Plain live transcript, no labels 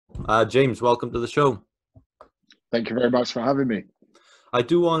James, welcome to the show. Thank you very much for having me. I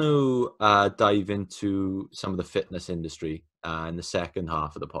do want to dive into some of the fitness industry in the second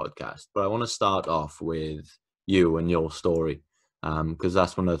half of the podcast, but I want to start off with you and your story because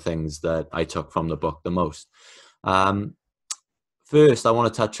that's one of the things that I took from the book the most. First, I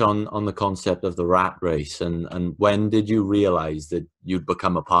want to touch on the concept of the rat race and when did you realize that you'd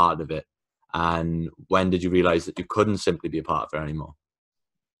become a part of it? And when did you realize that you couldn't simply be a part of it anymore?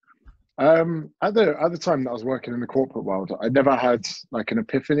 At the time that I was working in the corporate world, I never had like an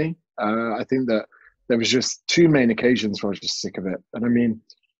epiphany. I think that there was just two main occasions where I was just sick of it. And I mean,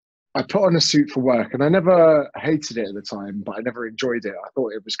 I put on a suit for work, and I never hated it at the time, but I never enjoyed it. I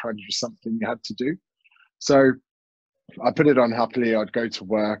thought it was kind of just something you had to do. So I put it on happily. I'd go to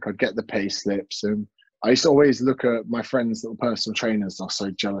work, I'd get the pay slips, and I used to always look at my friends that were personal trainers. I was so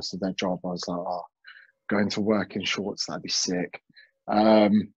jealous of their job. I was like, oh, going to work in shorts, that'd be sick.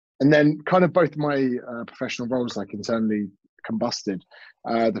 And then kind of both my professional roles like internally combusted.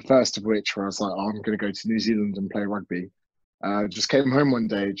 The first of which where I was like, oh, I'm going to go to New Zealand and play rugby. Just came home one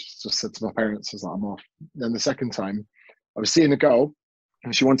day, just said to my parents, I was like, I'm off. Then the second time, I was seeing a girl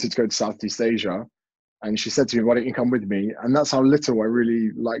and she wanted to go to Southeast Asia. And she said to me, why don't you come with me? And that's how little I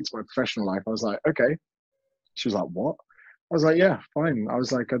really liked my professional life. I was like, okay. She was like, what? I was like, yeah, fine. I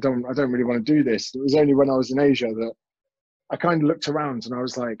was like, I don't really want to do this. It was only when I was in Asia that I kind of looked around and I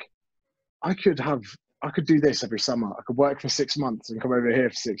was like, I could do this every summer. I could work for 6 months and come over here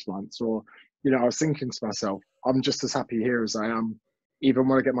for 6 months. Or, I was thinking to myself, I'm just as happy here as I am, even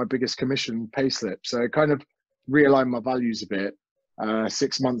when I get my biggest commission pay slip. So it kind of realigned my values a bit.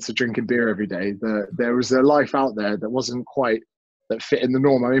 6 months of drinking beer every day. There was a life out there that wasn't quite that fit in the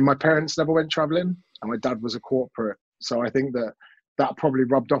norm. I mean, my parents never went traveling and my dad was a corporate. So I think that probably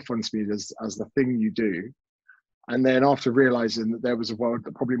rubbed off onto me as the thing you do. And then after realizing that there was a world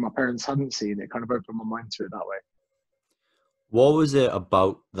that probably my parents hadn't seen, it kind of opened my mind to it that way. What was it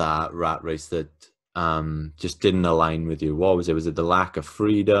about that rat race that just didn't align with you? What was it? Was it the lack of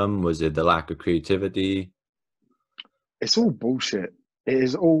freedom? Was it the lack of creativity? It's all bullshit. It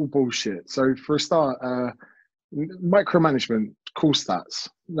is all bullshit. So for a start, micromanagement, call stats.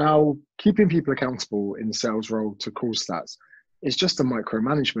 Now, keeping people accountable in the sales role to call stats is just a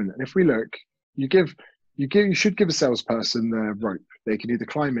micromanagement. And if we look, you should give a salesperson their rope. They can either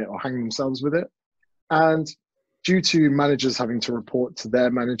climb it or hang themselves with it. And due to managers having to report to their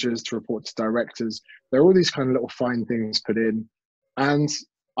managers, to report to directors, there are all these kind of little fine things put in. And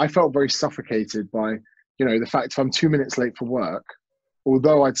I felt very suffocated by, the fact if I'm 2 minutes late for work,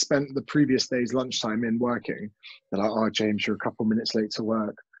 although I'd spent the previous day's lunchtime in working, they're like, oh, James, you're a couple minutes late to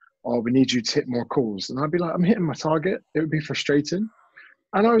work. Oh, we need you to hit more calls. And I'd be like, I'm hitting my target. It would be frustrating.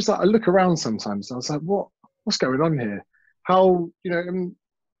 And I was like, I look around sometimes and I was like, what's going on here? How,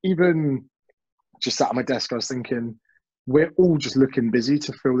 even just sat at my desk, I was thinking, we're all just looking busy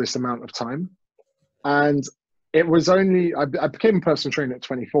to fill this amount of time. And it was only, I became a personal trainer at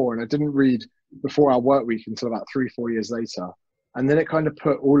 24 and I didn't read the 4 Hour Work Week until about 3-4 years later. And then it kind of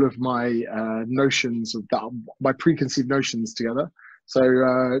put all of my notions of that, my preconceived notions together.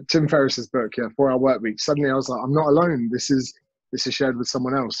 So Tim Ferriss's book, 4 Hour Work Week, suddenly I was like, I'm not alone. This is shared with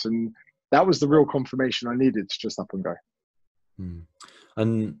someone else. And that was the real confirmation I needed to just up and go.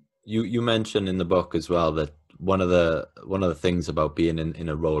 And you mentioned in the book as well that one of the things about being in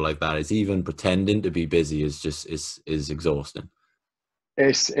a role like that is even pretending to be busy is exhausting.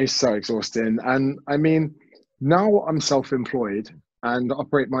 It's so exhausting. And I mean, now I'm self-employed and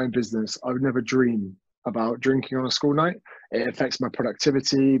operate my own business. I would never dream about drinking on a school night. It affects my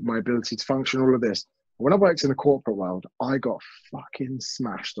productivity, my ability to function, all of this. When I worked in the corporate world, I got fucking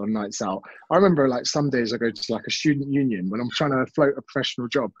smashed on nights out. I remember like some days I go to like a student union when I'm trying to float a professional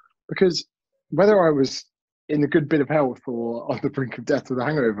job, because whether I was in a good bit of health or on the brink of death with a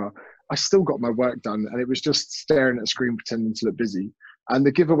hangover, I still got my work done. And it was just staring at a screen, pretending to look busy. And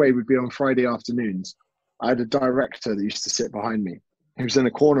the giveaway would be on Friday afternoons. I had a director that used to sit behind me. He was in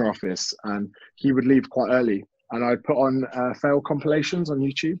a corner office and he would leave quite early. And I'd put on fail compilations on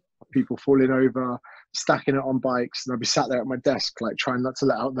YouTube, people falling over, stacking it on bikes. And I'd be sat there at my desk, like trying not to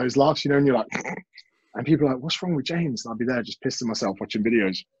let out those laughs, and you're like, and people are like, what's wrong with James? And I'd be there just pissing myself watching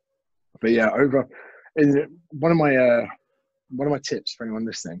videos. But yeah, one of my tips for anyone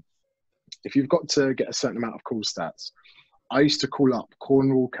listening, if you've got to get a certain amount of call stats, I used to call up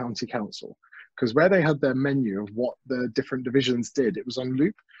Cornwall County Council, because where they had their menu of what the different divisions did, it was on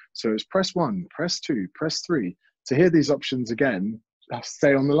loop. So it was press 1, press 2, press 3. To hear these options again,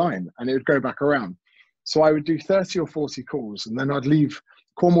 stay on the line, and it would go back around. So I would do 30 or 40 calls, and then I'd leave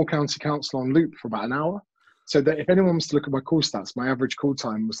Cornwall County Council on loop for about an hour. So that if anyone was to look at my call stats, my average call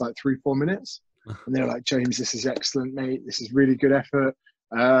time was like 3-4 minutes. And they were like, James, this is excellent, mate. This is really good effort.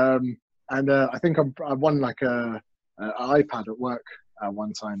 I think I won like a iPad at work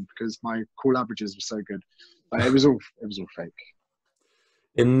one time because my call averages were so good. It was all fake.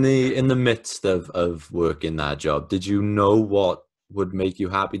 In the midst of working that job, did you know what would make you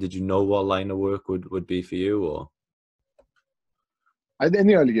happy? Did you know what line of work would be for you? Or In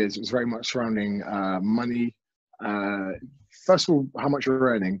the early years, it was very much surrounding money. First of all, how much you're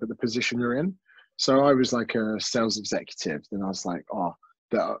earning, but the position you're in. So I was like a sales executive. Then I was like,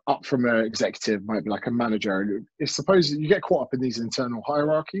 up from an executive might be like a manager. It's suppose you get caught up in these internal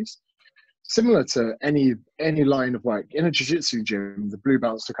hierarchies, similar to any line of work. In a jiu-jitsu gym, the blue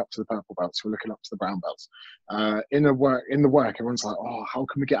belts look up to the purple belts who are looking up to the brown belts. In the work, everyone's like, oh, how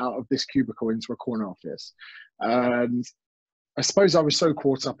can we get out of this cubicle into a corner office? And I suppose I was so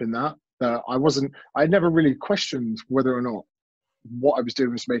caught up in that I never really questioned whether or not what I was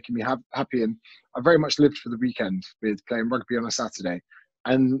doing was making me happy. And I very much lived for the weekend with playing rugby on a Saturday.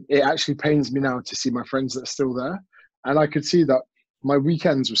 And it actually pains me now to see my friends that are still there. And I could see that my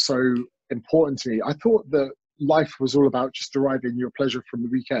weekends were so important to me. I thought that life was all about just deriving your pleasure from the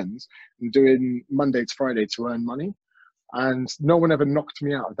weekends and doing Monday to Friday to earn money. And no one ever knocked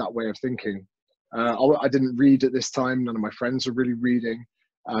me out of that way of thinking. I didn't read at this time. None of my friends were really reading.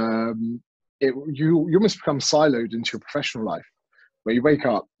 You almost become siloed into your professional life, where you wake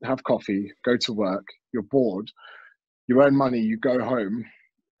up, have coffee, go to work, you're bored, you earn money, you go home,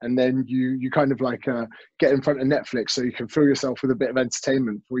 and then you kind of like get in front of Netflix so you can fill yourself with a bit of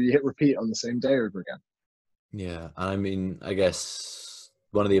entertainment before you hit repeat on the same day over again. yeah, I mean, I guess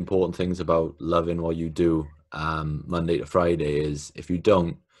one of the important things about loving what you do Monday to Friday is if you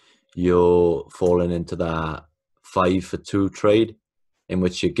don't, you're falling into that 5 for 2 trade, in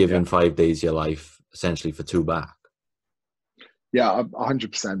which you're giving 5 days of your life essentially for 2 back. Yeah,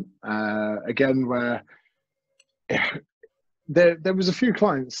 100%. Again, where there was a few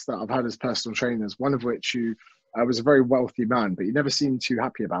clients that I've had as personal trainers, one of which was a very wealthy man, but he never seemed too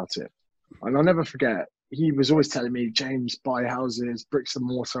happy about it. And I'll never forget, he was always telling me, James, buy houses, bricks and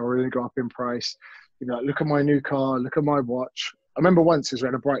mortar are going to go up in price. You know, look at my new car, look at my watch. I remember once he was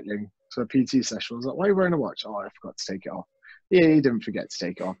wearing a Breitling to a PT session. I was like, why are you wearing a watch? Oh, I forgot to take it off. Yeah, he didn't forget to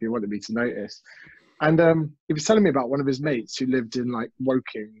take it off. He wanted me to notice. And he was telling me about one of his mates who lived in like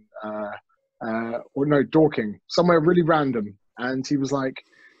Woking, Dorking, somewhere really random. And he was like,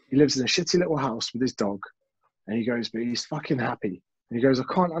 he lives in a shitty little house with his dog. And he goes, but he's fucking happy. And he goes,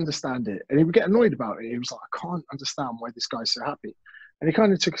 I can't understand it. And he would get annoyed about it. He was like, I can't understand why this guy's so happy. And he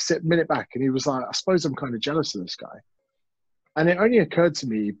kind of took a minute back and he was like, I suppose I'm kind of jealous of this guy. And it only occurred to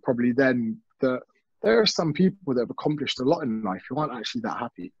me probably then that there are some people that have accomplished a lot in life who aren't actually that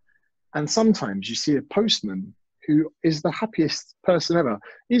happy. And sometimes you see a postman who is the happiest person ever.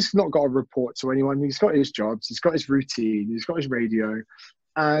 He's not got a report to anyone. He's got his jobs. He's got his routine. He's got his radio.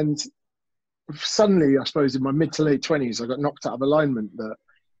 And suddenly, I suppose in my mid to late 20s, I got knocked out of alignment that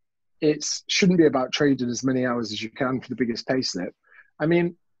it shouldn't be about trading as many hours as you can for the biggest pay slip. I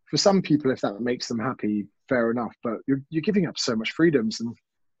mean, for some people, if that makes them happy, fair enough. But you're giving up so much freedoms. And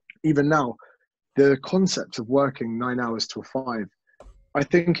even now, the concept of working 9 hours till 5, I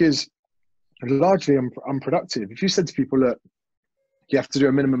think is largely unproductive. If you said to people, look, you have to do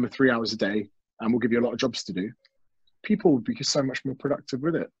a minimum of 3 hours a day and we'll give you a lot of jobs to do, people would be so much more productive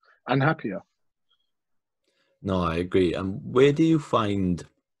with it and happier. No, I agree. And where do you find,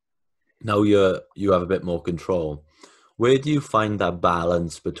 now you have a bit more control, where do you find that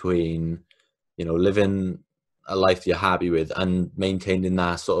balance between, you know, living a life you're happy with and maintaining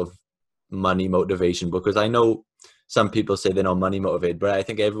that sort of money motivation? Because I know some people say they're not money motivated, but I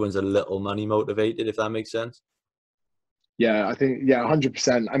think everyone's a little money motivated, if that makes sense. Yeah, I think,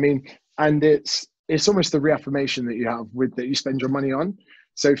 100%. I mean, and it's almost the reaffirmation that you have with that you spend your money on.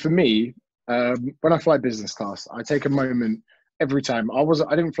 So for me, when I fly business class, I take a moment every time. I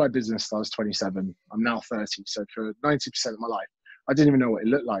didn't fly business till I was 27. I'm now 30. So for 90% of my life, I didn't even know what it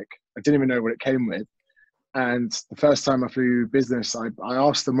looked like. I didn't even know what it came with. And the first time I flew business, I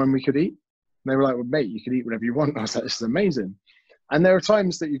asked them when we could eat. And they were like, well, mate, you can eat whatever you want. I was like, this is amazing. And there are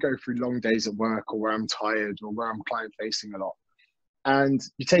times that you go through long days at work or where I'm tired or where I'm client facing a lot. And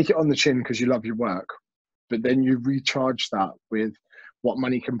you take it on the chin because you love your work, but then you recharge that with what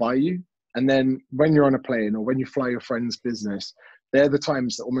money can buy you. And then when you're on a plane or when you fly your friend's business, they're the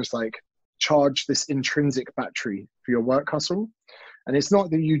times that almost like charge this intrinsic battery for your work hustle. And it's not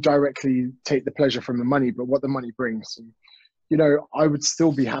that you directly take the pleasure from the money, but what the money brings. And, you know, I would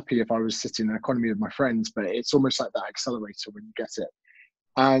still be happy if I was sitting in economy with my friends, but it's almost like that accelerator when you get it.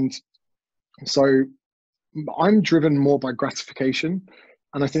 And so I'm driven more by gratification,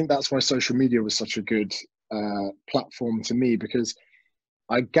 and I think that's why social media was such a good platform to me, because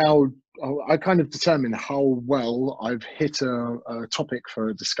I gauge, I kind of determine how well I've hit a topic for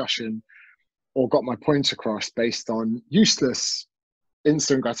a discussion or got my point across based on useless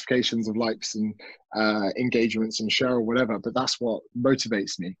instant gratifications of likes and engagements and share or whatever. But that's what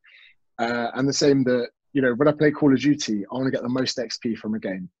motivates me. And the same that, you know, when I play Call of Duty, I want to get the most XP from a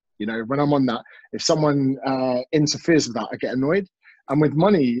game. You know, when I'm on that, if someone interferes with that, I get annoyed. And with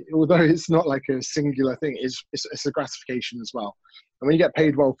money, although it's not like a singular thing, it's a gratification as well. And when you get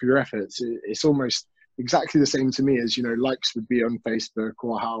paid well for your efforts, it's almost exactly the same to me as, you know, likes would be on Facebook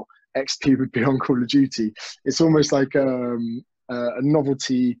or how XP would be on Call of Duty. It's almost like a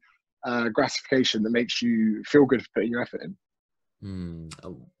novelty gratification that makes you feel good for putting your effort in.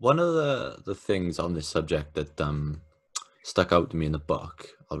 One of the things on this subject that stuck out to me in the book,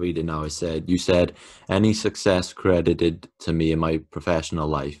 I'll read it now. You said, any success credited to me in my professional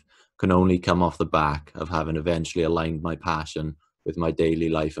life can only come off the back of having eventually aligned my passion with my daily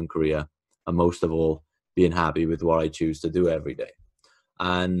life and career, and most of all, being happy with what I choose to do every day.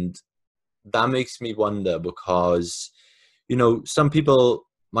 And that makes me wonder, because, you know, some people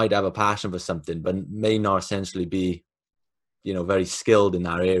might have a passion for something, but may not essentially be, you know, very skilled in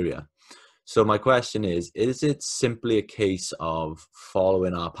that area. So my question is it simply a case of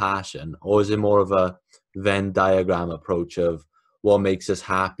following our passion, or is it more of a Venn diagram approach of what makes us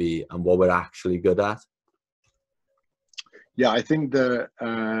happy and what we're actually good at? Yeah, I think that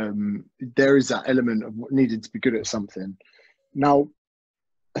there is that element of what needed to be good at something. Now,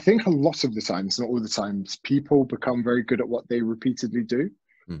 I think a lot of the times, not all the times, people become very good at what they repeatedly do.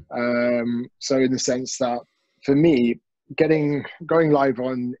 So in the sense that, for me, going live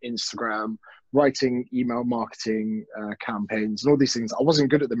on Instagram, writing email marketing campaigns and all these things, I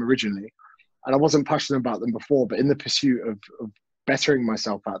wasn't good at them originally, and I wasn't passionate about them before, but in the pursuit of bettering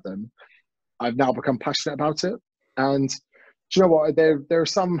myself at them, I've now become passionate about it. And do you know what, there are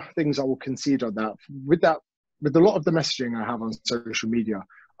some things I will concede on that. With a lot of the messaging I have on social media,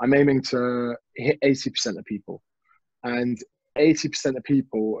 I'm aiming to hit 80% of people, and 80% of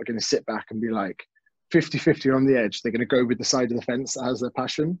people are going to sit back and be like 50-50 on the edge. They're going to go with the side of the fence that has their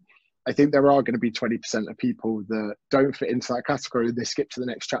passion. I think there are going to be 20% of people that don't fit into that category. They skip to the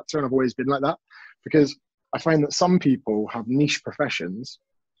next chapter. And I've always been like that, because I find that some people have niche professions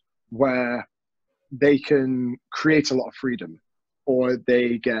where they can create a lot of freedom, or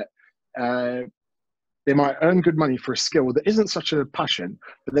they might earn good money for a skill that isn't such a passion,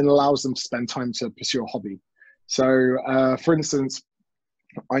 but then allows them to spend time to pursue a hobby. So, for instance,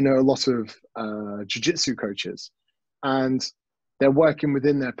 I know a lot of jiu-jitsu coaches, and they're working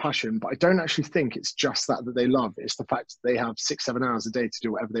within their passion, but I don't actually think it's just that they love. It's the fact that they have 6-7 hours a day to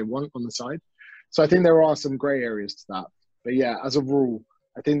do whatever they want on the side. So I think there are some gray areas to that. But yeah, as a rule,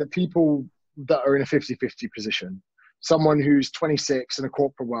 I think that people that are in a 50-50 position, someone who's 26 in a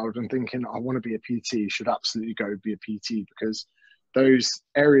corporate world and thinking, I want to be a PT, should absolutely go be a PT, because those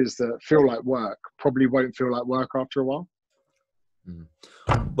areas that feel like work probably won't feel like work after a while.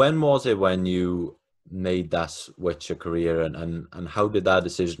 When was it when you made that switch a career, and how did that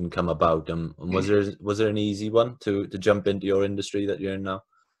decision come about? And was there an easy one to jump into your industry that you're in now?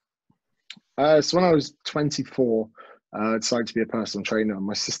 So when I was 24, I decided to be a personal trainer.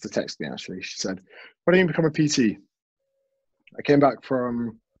 My sister texted me, actually. She said, why don't you become a PT? I came back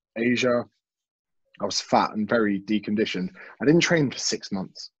from Asia. I was fat and very deconditioned. I didn't train for 6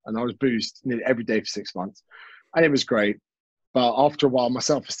 months, and I was boozed nearly every day for 6 months. And it was great. But after a while, my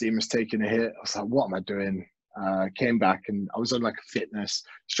self-esteem was taking a hit. I was like, what am I doing? Came back, and I was on like a fitness.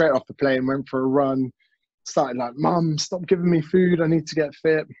 Straight off the plane, went for a run. Started like, Mum, stop giving me food. I need to get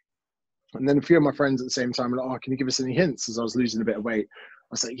fit. And then a few of my friends at the same time were like, oh, can you give us any hints? As I was losing a bit of weight.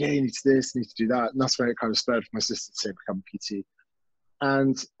 I was like, yeah, you need to do this, you need to do that. And that's when it kind of spurred for my sister to say, become a PT.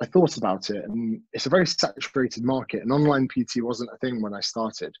 And I thought about it, and it's a very saturated market. And online PT wasn't a thing when I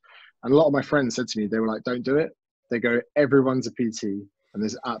started. And a lot of my friends said to me, they were like, don't do it. They go, everyone's a PT, and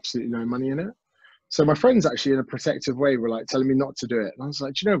there's absolutely no money in it. So my friends actually, in a protective way, were like telling me not to do it. And I was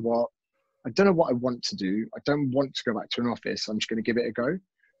like, do you know what? I don't know what I want to do. I don't want to go back to an office. I'm just going to give it a go.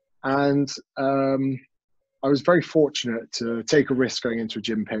 And I was very fortunate to take a risk going into a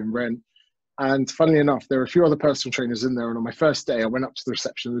gym paying rent. And funnily enough, there were a few other personal trainers in there. And on my first day, I went up to the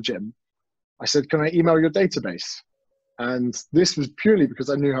reception of the gym. I said, can I email your database? And this was purely because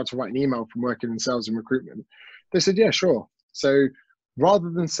I knew how to write an email from working in sales and recruitment. They said, yeah, sure. So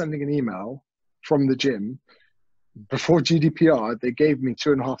rather than sending an email from the gym, before GDPR, they gave me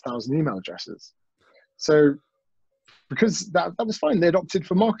 2,500 email addresses. So because that was fine. They'd opted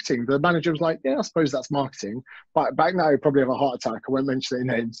for marketing. The manager was like, yeah, I suppose that's marketing. But back now, I'd probably have a heart attack. I won't mention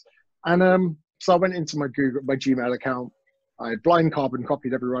their names. And so I went into my Gmail account. I blind carbon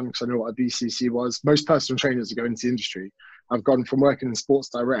copied everyone because I knew what a BCC was. Most personal trainers that go into the industry, I've gone from working in Sports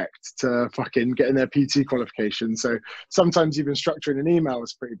Direct to fucking getting their PT qualification. So sometimes even structuring an email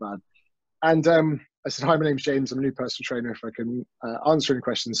was pretty bad. And I said, hi, my name's James. I'm a new personal trainer. If I can answer any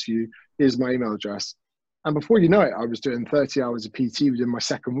questions for you, here's my email address. And before you know it, I was doing 30 hours of PT within my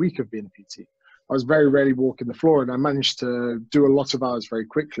second week of being a PT. I was very rarely walking the floor, and I managed to do a lot of hours very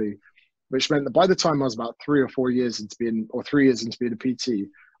quickly, which meant that by the time I was about 3 or 4 years into being, or 3 years into being a PT,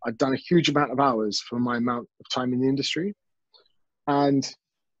 I'd done a huge amount of hours for my amount of time in the industry. And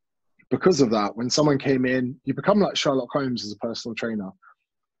because of that, when someone came in, you become like Sherlock Holmes as a personal trainer.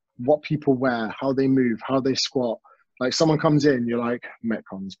 What people wear, how they move, how they squat. Like someone comes in, you're like,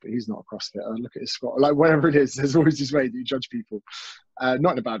 Metcons, but he's not a CrossFitter. Look at his squat. Like whatever it is, there's always this way that you judge people,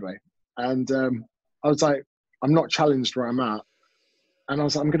 not in a bad way. And I was like, I'm not challenged where I'm at. And I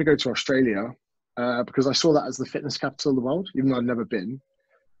was like, I'm going to go to Australia because I saw that as the fitness capital of the world, even though I'd never been.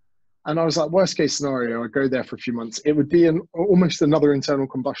 And I was like, worst case scenario, I'd go there for a few months. It would be almost another internal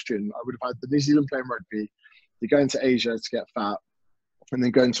combustion. I would have had the New Zealand playing rugby, you go into Asia to get fat, and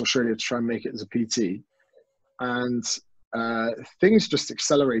then go into Australia to try and make it as a PT. And things just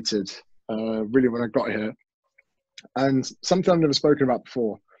accelerated really when I got here. And something I've never spoken about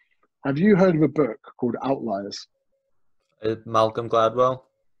before. Have you heard of a book called Outliers? Malcolm Gladwell?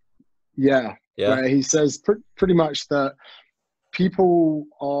 Yeah. Yeah. Where he says pretty much that people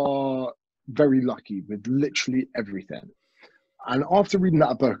are very lucky with literally everything. And after reading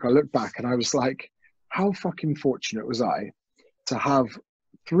that book, I looked back and I was like, how fucking fortunate was I to have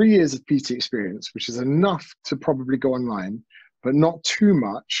 3 years of PT experience, which is enough to probably go online, but not too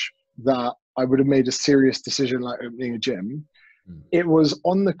much that I would have made a serious decision like opening a gym. It was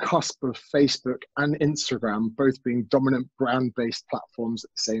on the cusp of Facebook and Instagram both being dominant brand-based platforms at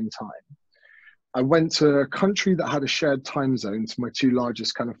the same time. I went to a country that had a shared time zone to my two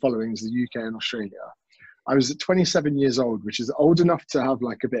largest kind of followings, the UK and Australia. I was at 27 years old, which is old enough to have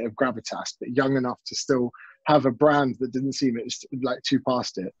like a bit of gravitas, but young enough to still have a brand that didn't seem like too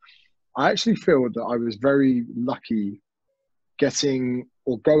past it. I actually feel that I was very lucky getting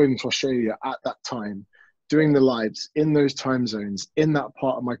or going to Australia at that time, doing the lives in those time zones, in that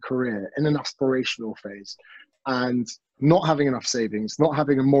part of my career, in an aspirational phase, and not having enough savings, not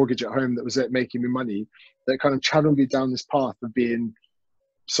having a mortgage at home that was making me money, that kind of channeled me down this path of being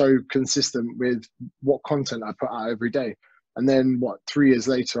so consistent with what content I put out every day. And then 3 years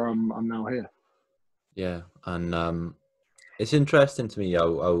later, I'm now here. Yeah, and it's interesting to me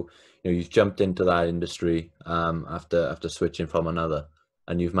how you've jumped into that industry after switching from another,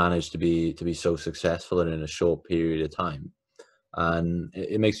 and you've managed to be so successful in a short period of time. And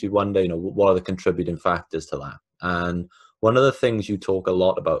it makes me wonder, what are the contributing factors to that? And one of the things you talk a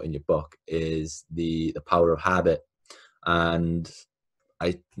lot about in your book is the power of habit. And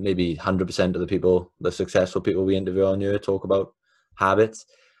maybe 100% of the successful people we interview on here talk about habits.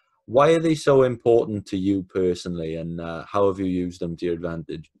 Why are they so important to you personally, and how have you used them to your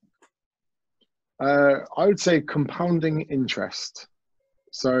advantage? I would say compounding interest.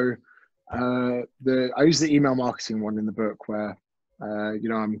 So I use the email marketing one in the book where,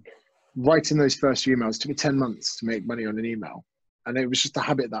 I'm writing those first few emails. It took me 10 months to make money on an email. And it was just a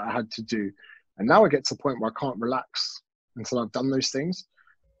habit that I had to do. And now I get to the point where I can't relax until I've done those things.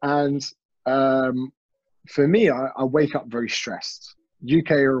 And for me, I wake up very stressed.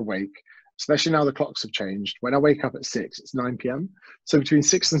 UK are awake, especially now the clocks have changed. When I wake up at 6, it's 9 p.m. So between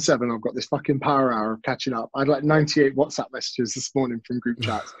 6 and 7, I've got this fucking power hour of catching up. I had like 98 WhatsApp messages this morning from group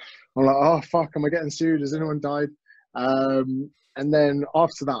chats. I'm like, oh, fuck, am I getting sued? Has anyone died? And then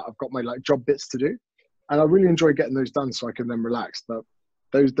after that, I've got my like job bits to do. And I really enjoy getting those done so I can then relax. But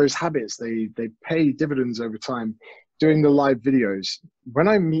those habits, they pay dividends over time. Doing the live videos. When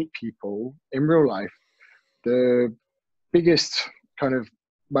I meet people in real life, the biggest kind of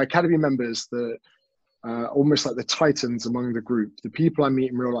my academy members, the almost like the titans among the group, the people I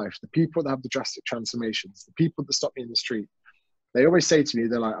meet in real life, the people that have the drastic transformations, the people that stop me in the street, they always say to me,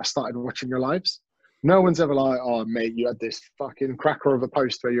 they're like, I started watching your lives. No one's ever like, oh mate, you had this fucking cracker of a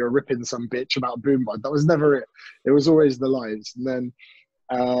post where you were ripping some bitch about Boombod. That was never it. It was always the lives. And then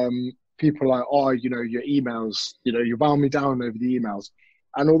people are like, oh, your emails, you wound me down over the emails.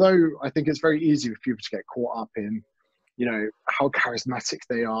 And although I think it's very easy for people to get caught up in, how charismatic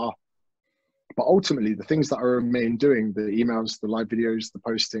they are, but ultimately the things that I remain doing, the emails, the live videos, the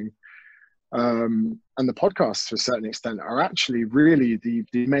posting, and the podcasts to a certain extent are actually really the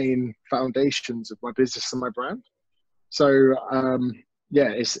main foundations of my business and my brand. So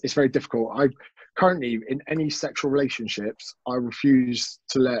yeah, it's very difficult. I currently, in any sexual relationships, I refuse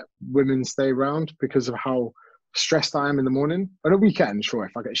to let women stay around because of how stressed I am in the morning. On a weekend, sure,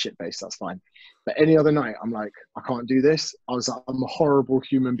 if I get shit faced, that's fine. But any other night, I'm like, I can't do this. I'm a horrible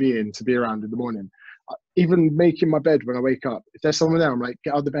human being to be around in the morning. Even making my bed when I wake up, if there's someone there, I'm like,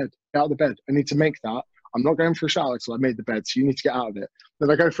 get out of the bed, get out of the bed. I need to make that. I'm not going for a shower until I made the bed, so you need to get out of it.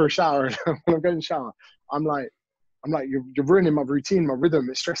 Then I go for a shower, and when I'm going to shower, I'm like, you're ruining my routine, my rhythm.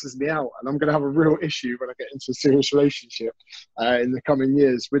 It stresses me out, and I'm going to have a real issue when I get into a serious relationship in the coming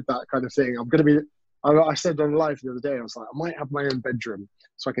years with that kind of thing. I'm going to be. I said on live the other day, I was like, I might have my own bedroom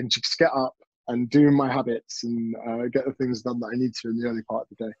so I can just get up and do my habits and get the things done that I need to in the early part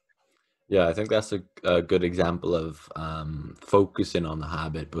of the day. Yeah, I think that's a good example of focusing on the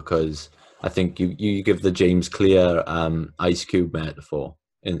habit, because I think you give the James Clear ice cube metaphor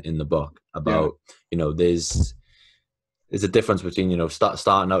in the book about, there's a difference between,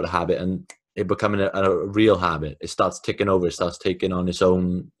 starting out a habit and it becoming a real habit. It starts ticking over, it starts taking on its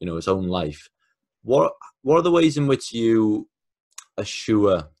own, its own life. What are the ways in which you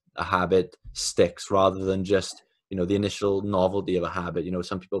assure a habit sticks rather than just the initial novelty of a habit?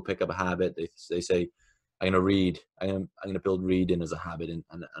 Some people pick up a habit, they say, I'm going to build reading as a habit,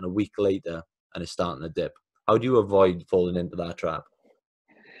 and a week later and it's starting to dip. How do you avoid falling into that trap?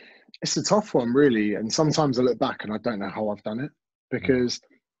 It's a tough one, really, and sometimes I look back and I don't know how I've done it, because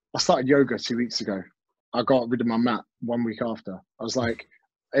I started yoga 2 weeks ago. I got rid of my mat 1 week after. I was like,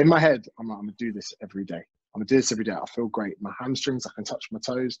 in my head, I'm like, I'm gonna do this every day. I'm gonna do this every day. I feel great. My hamstrings, I can touch my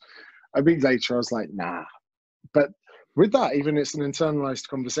toes. A week later, I was like, nah. But with that, even it's an internalized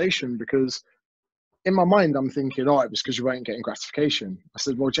conversation, because in my mind, I'm thinking, oh, it was because you weren't getting gratification. I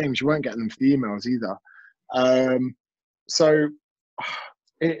said, well, James, you weren't getting them for the emails either. So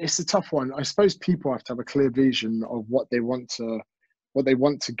it's a tough one. I suppose people have to have a clear vision of what they want to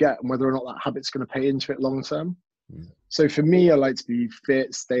get, and whether or not that habit's going to pay into it long term. So for me, I like to be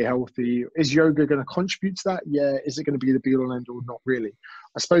fit, stay healthy. Is yoga going to contribute to that? Yeah. Is it going to be the be all and end all? Not really.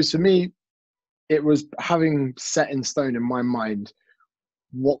 I suppose for me, it was having set in stone in my mind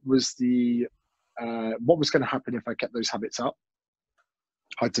what was going to happen if I kept those habits up.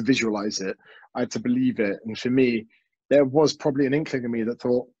 I had to visualize it. I had to believe it. And for me, there was probably an inkling in me that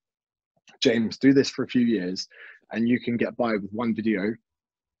thought, James, do this for a few years and you can get by with one video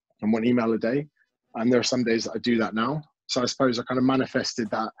and one email a day. And there are some days that I do that now. So I suppose I kind of manifested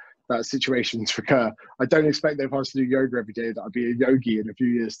that situation to occur. I don't expect that if I was to do yoga every day that I'd be a yogi in a few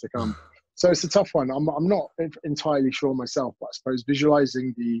years to come. So it's a tough one. I'm not entirely sure myself, but I suppose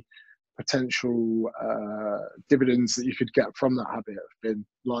visualizing the potential dividends that you could get from that habit have been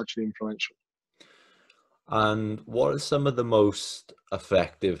largely influential. And what are some of the most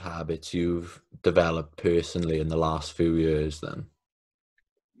effective habits you've developed personally in the last few years then?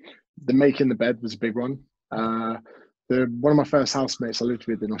 The making the bed was a big one. One of my first housemates I lived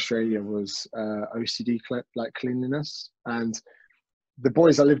with in Australia was OCD, like cleanliness. And the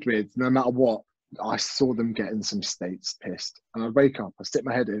boys I lived with, no matter what, I saw them get in some states pissed. And I'd wake up, I'd stick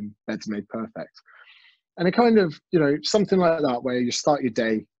my head in, bed's made perfect. And it kind of, something like that, where you start your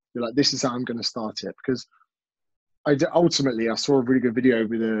day, you're like, this is how I'm going to start it. Because ultimately, I saw a really good video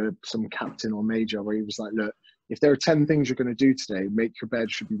with some captain or major where he was like, look, if there are 10 things you're going to do today, make your bed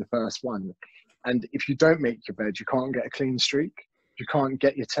should be the first one. And if you don't make your bed, you can't get a clean streak. You can't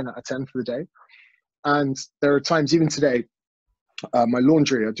get your 10 out of 10 for the day. And there are times, even today, I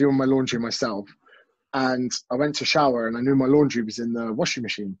do all my laundry myself. And I went to shower and I knew my laundry was in the washing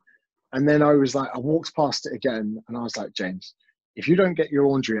machine. And then I walked past it again and I was like, James, if you don't get your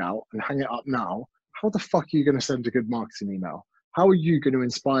laundry out and hang it up now, how the fuck are you going to send a good marketing email? How are you going to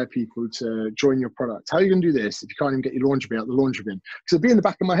inspire people to join your product? How are you going to do this if you can't even get your laundry out the laundry bin? Because it'd be in the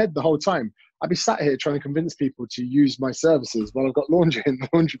back of my head the whole time. I'd be sat here trying to convince people to use my services while I've got laundry in the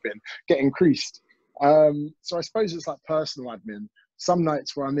laundry bin, get increased. So I suppose it's like personal admin. Some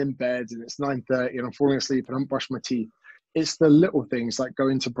nights where I'm in bed and it's 9:30 and I'm falling asleep and I haven't brushed my teeth. It's the little things like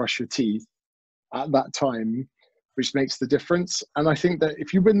going to brush your teeth at that time which makes the difference. And I think that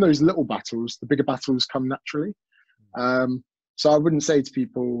if you win those little battles, the bigger battles come naturally. So I wouldn't say to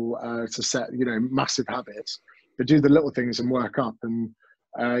people to set, massive habits, but do the little things and work up. And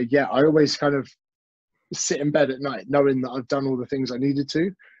I always kind of sit in bed at night knowing that I've done all the things I needed to.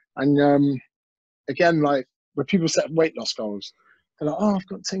 And again, like when people set weight loss goals, they're like, oh, I've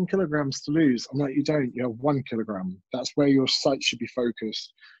got 10 kilograms to lose. I'm like, you don't, you have 1 kilogram. That's where your sight should be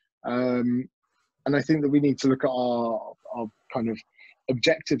focused. And I think that we need to look at our kind of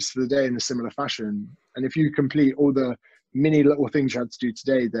objectives for the day in a similar fashion. And if you complete all the mini little things you had to do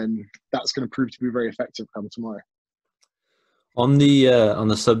today, then that's going to prove to be very effective come tomorrow. On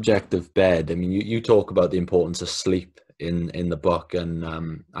the subject of bed, I mean, you talk about the importance of sleep in the book,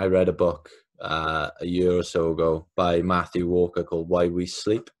 and I read a book a year or so ago by Matthew Walker called Why We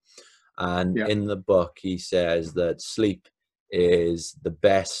Sleep, and Yeah. in the book he says that sleep is the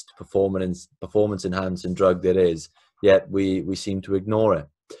best performance enhancing drug there is, yet we seem to ignore it.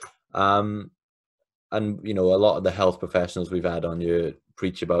 And you know, a lot of the health professionals we've had on here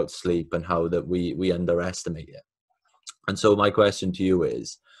preach about sleep and how that we underestimate it. And so my question to you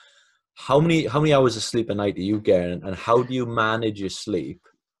is, how many hours of sleep a night do you get, and how do you manage your sleep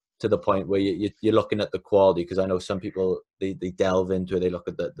to the point where you're looking at the quality? Because I know some people, they delve into it, they look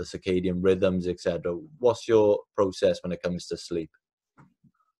at the circadian rhythms, etc. What's your process when it comes to sleep?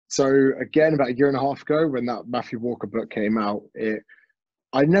 So again, about a year and a half ago, when that Matthew Walker book came out,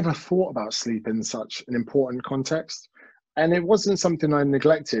 I never thought about sleep in such an important context. And it wasn't something I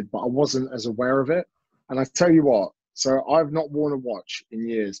neglected, but I wasn't as aware of it. And I tell you what, so I've not worn a watch in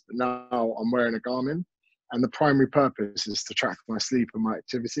years, but now I'm wearing a Garmin. And the primary purpose is to track my sleep and my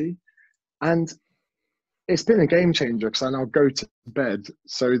activity. And it's been a game changer because I now go to bed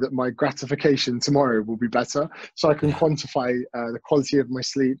so that my gratification tomorrow will be better. So I can Yeah. quantify the quality of my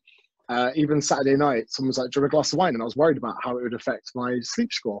sleep. Even Saturday night, someone was like, "Do you want a glass of wine?" And I was worried about how it would affect my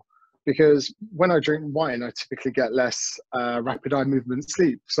sleep score. Because when I drink wine, I typically get less rapid eye movement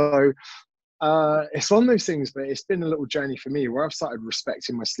sleep. So it's one of those things, but it's been a little journey for me where I've started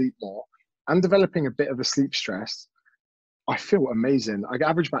respecting my sleep more and developing a bit of a sleep stress. I feel amazing. I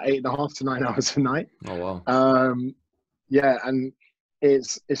average about 8.5 to 9 hours a night. Oh wow. Um, yeah, and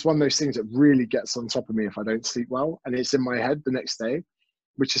it's one of those things that really gets on top of me if I don't sleep well, and it's in my head the next day,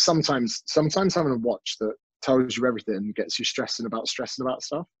 which is sometimes having a watch that tells you everything and gets you stressing about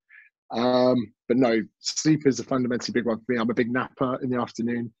stuff. But no, sleep is a fundamentally big one for me. I'm a big napper in the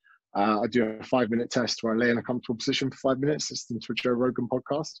afternoon. I do a 5-minute test where I lay in a comfortable position for 5 minutes, listening to a Joe Rogan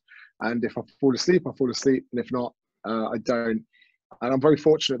podcast. And if I fall asleep, I fall asleep. And if not, I don't. And I'm very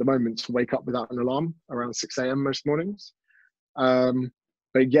fortunate at the moment to wake up without an alarm around 6 a.m. most mornings.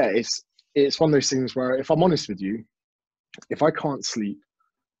 But yeah, it's one of those things where, if I'm honest with you, if I can't sleep,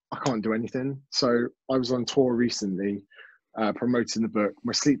 I can't do anything. So I was on tour recently, promoting the book.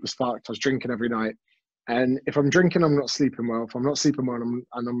 My sleep was fucked. I was drinking every night. And if I'm drinking, I'm not sleeping well. If I'm not sleeping well and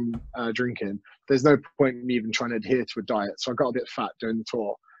I'm drinking, there's no point in me even trying to adhere to a diet. So I got a bit fat during the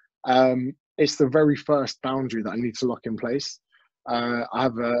tour. It's the very first boundary that I need to lock in place. I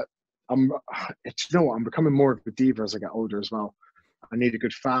have a, I'm, you know what? I'm becoming more of a diva as I get older as well. I need a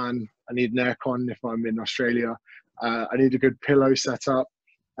good fan. I need an aircon if I'm in Australia. I need a good pillow set up.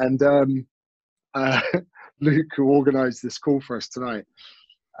 And uh, Luke, who organised this call for us tonight,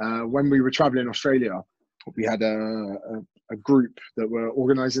 when we were traveling in Australia, we had a group that were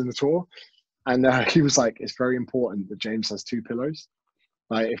organising the tour, and he was like, "It's very important that James has 2 pillows.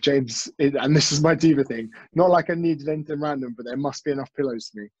 Like, if and this is my diva thing, not like I needed anything random, but there must be enough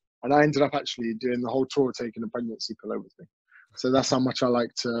pillows for me." And I ended up actually doing the whole tour taking a pregnancy pillow with me. So that's how much I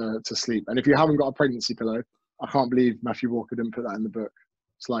like to sleep. And if you haven't got a pregnancy pillow, I can't believe Matthew Walker didn't put that in the book.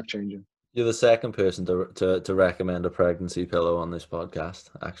 It's life changing. You're the second person to recommend a pregnancy pillow on this podcast,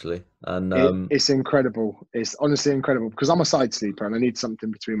 actually. And It's incredible. It's honestly incredible because I'm a side sleeper and I need something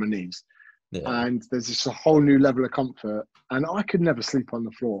between my knees. yeah, And there's just a whole new level of comfort. And I could never sleep on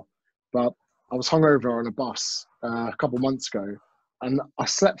the floor, but I was hungover on a bus a couple months ago, and I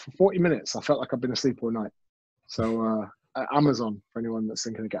slept for 40 minutes. I felt like I've been asleep all night. So Amazon for anyone that's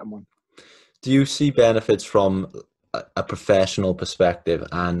thinking of getting one. do you see benefits from a professional perspective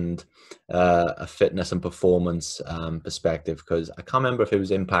and a fitness and performance perspective? Because I can't remember if it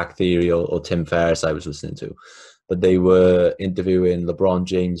was Impact Theory or Tim Ferriss I was listening to, but they were interviewing LeBron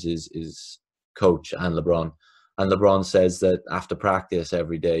James's his coach and LeBron says that after practice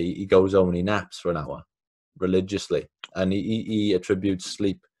every day he goes home and he naps for an hour religiously, and he attributes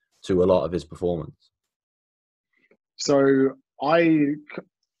sleep to a lot of his performance. So I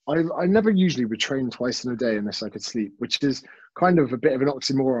never usually would train twice in a day unless I could sleep, which is kind of a bit of an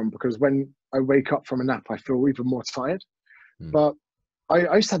oxymoron because when I wake up from a nap, I feel even more tired. But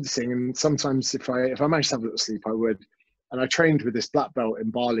I used to have this thing, and sometimes if I managed to have a little sleep, I would. And I trained with this black belt in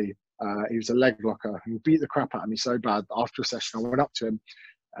Bali. He was a leg locker, and he beat the crap out of me so bad. After a session, I went up to him,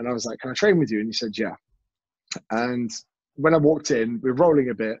 and I was like, "Can I train with you?" And he said, "Yeah." And when I walked in, we were rolling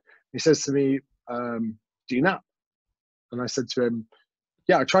a bit. He says to me, "Do you nap?" And I said to him,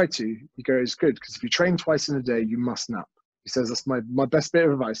 "Yeah, I try to." He goes, "Good, because if you train twice in a day, you must nap." He says, "That's my best bit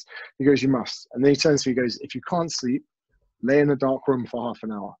of advice." He goes, "You must." And then he turns to me, he goes, "If you can't sleep, lay in a dark room for half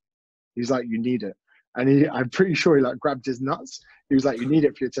an hour." He's like, "You need it." And I'm pretty sure he like grabbed his nuts. He was like, "You need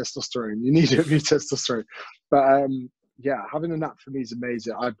it for your testosterone. You need it for your testosterone." But yeah, having a nap for me is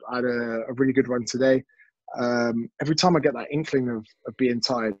amazing. I had a really good one today. Every time I get that inkling of being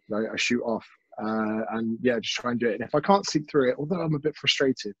tired, I shoot off, and yeah, just try and do it. And if I can't sleep through it, although I'm a bit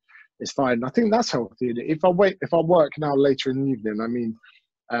frustrated, it's fine. I think that's healthy. If I work now later in the evening, I mean,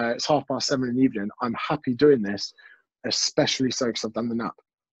 it's 7:30 in the evening, I'm happy doing this, especially so because I've done the nap.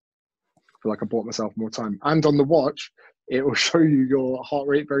 I feel like I bought myself more time. And on the watch, it will show you your heart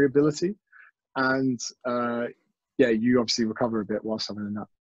rate variability, and yeah, you obviously recover a bit whilst having a nap.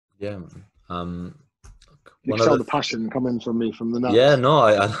 Yeah. You One can of tell the the passion coming from me from the yeah, naps. no,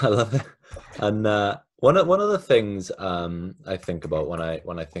 I love it. And one of the things I think about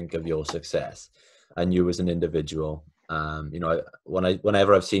when I think of your success and you as an individual, you know,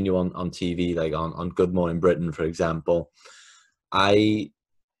 whenever I've seen you on TV, like on Good Morning Britain, for example, I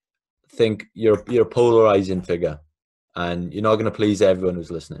think you're a polarizing figure, and you're not going to please everyone who's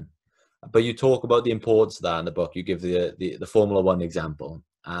listening. But you talk about the importance of that in the book. You give the Formula One example,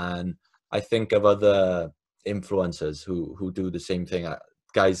 and I think of other influencers who do the same thing.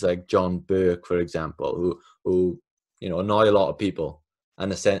 Guys like John Burke, for example, who you know annoy a lot of people,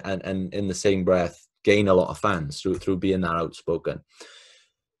 and in the same breath gain a lot of fans through being that outspoken.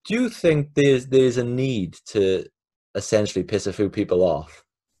 Do you think there's a need to essentially piss a few people off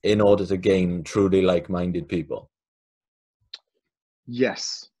in order to gain truly like-minded people?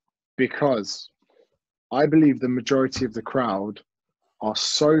 Yes, because I believe the majority of the crowd are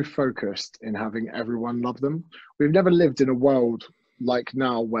so focused in having everyone love them. We've never lived in a world like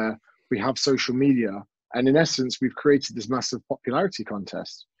now where we have social media, and in essence, we've created this massive popularity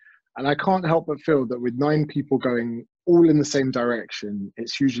contest. And I can't help but feel that with 9 people going all in the same direction,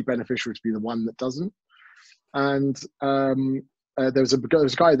 it's hugely beneficial to be the one that doesn't. And there was a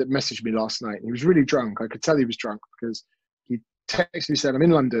guy that messaged me last night. He was really drunk. I could tell he was drunk because he texted me, said, I'm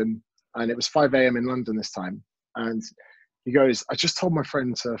in London, and it was 5 a.m. in London this time. And he goes, I just told my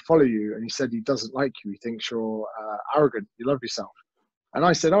friend to follow you, and he said he doesn't like you. He thinks you're arrogant. You love yourself. And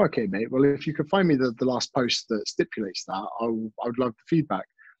I said, oh, okay, mate. Well, if you could find me the last post that stipulates that, I would love the feedback.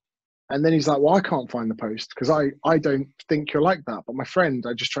 And then he's like, well, I can't find the post because I don't think you're like that. But my friend,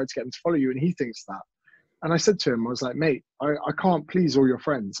 I just tried to get him to follow you, and he thinks that. And I said to him, I was like, mate, I can't please all your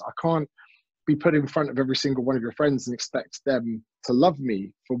friends. I can't be put in front of every single one of your friends and expect them to love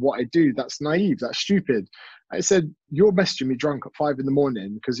me for what I do. That's naive. That's stupid. I said, you're messaging me drunk at 5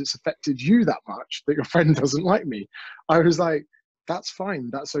 a.m. because it's affected you that much that your friend doesn't like me. I was like, that's fine.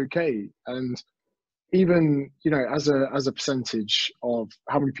 That's okay. And even, you know, as a percentage of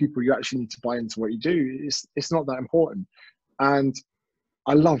how many people you actually need to buy into what you do, it's not that important. And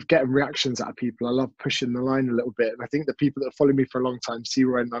I love getting reactions out of people. I love pushing the line a little bit. And I think the people that follow me for a long time see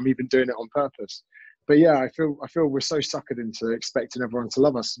when I'm even doing it on purpose. But yeah, I feel we're so suckered into expecting everyone to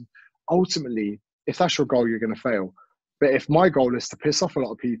love us. And ultimately, if that's your goal, you're going to fail. But if my goal is to piss off a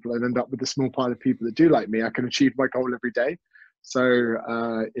lot of people and end up with a small pile of people that do like me, I can achieve my goal every day. So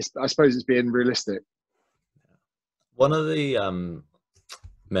I suppose it's being realistic. One of the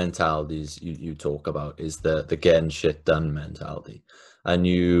mentalities you talk about is the getting shit done mentality, and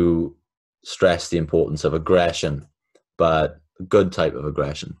you stress the importance of aggression, but a good type of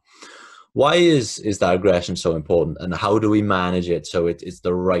aggression. Why is that aggression so important, and how do we manage it so it's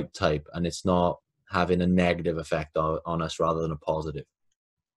the right type and it's not having a negative effect on us rather than a positive?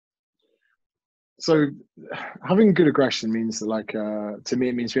 So having good aggression means that, like, to me,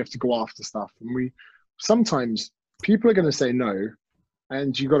 it means we have to go after stuff, and we sometimes people are going to say no,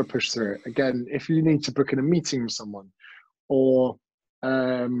 and you got to push through it. Again, if you need to book in a meeting with someone, or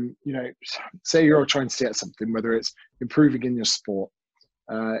you know, say you're trying to get something, whether it's improving in your sport,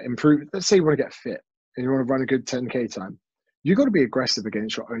 let's say you want to get fit and you want to run a good 10K time, you got to be aggressive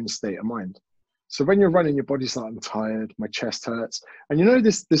against your own state of mind. So when you're running, your body's like, I'm tired, my chest hurts. And you know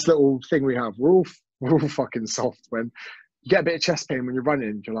this little thing we have, we're all fucking soft. When you get a bit of chest pain when you're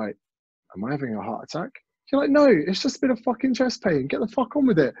running, you're like, am I having a heart attack? You're like, no, it's just a bit of fucking chest pain. Get the fuck on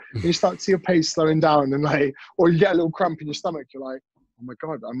with it. And you start to see your pace slowing down, and like, or you get a little cramp in your stomach. You're like, oh my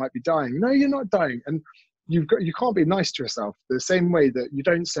God, I might be dying. No, you're not dying. And you can't be nice to yourself the same way that you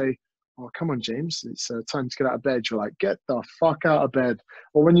don't say, oh, come on, James, it's time to get out of bed. You're like, get the fuck out of bed.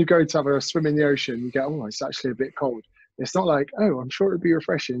 Or when you go to have a swim in the ocean, you get, oh, it's actually a bit cold. It's not like, oh, I'm sure it'd be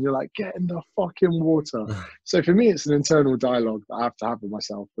refreshing. You're like, get in the fucking water. So for me, it's an internal dialogue that I have to have with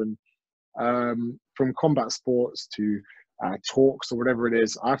myself. And from combat sports to talks or whatever it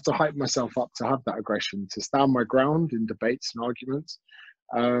is, I have to hype myself up to have that aggression, to stand my ground in debates and arguments.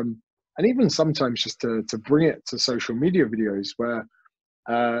 And even sometimes just to bring it to social media videos where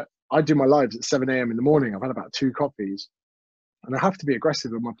I do my lives at 7 a.m. in the morning. I've had about 2 coffees, and I have to be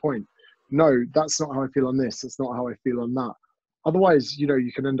aggressive in my point. no, that's not how I feel on this. That's not how I feel on that. Otherwise,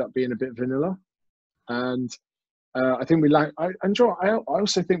 you can end up being a bit vanilla. And I think we lack, I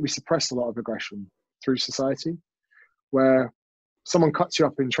also think we suppress a lot of aggression through society, where someone cuts you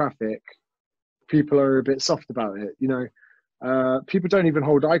up in traffic, people are a bit soft about it. People don't even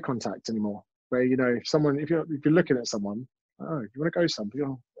hold eye contact anymore. Where if you're looking at someone, oh, you want to go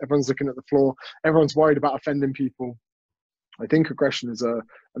somewhere? Everyone's looking at the floor. Everyone's worried about offending people. I think aggression is a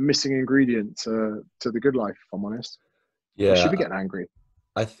missing ingredient to the good life, if I'm honest. We should Yeah, be getting angry.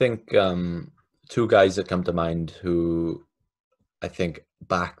 I think two guys that come to mind who I think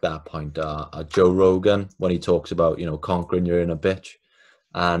back that point are Joe Rogan when he talks about conquering your inner bitch,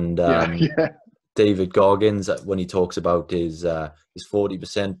 and Yeah, yeah. David Goggins when he talks about his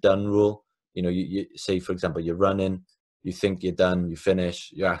 40% done rule. You say, for example, you're running, you think you're done, you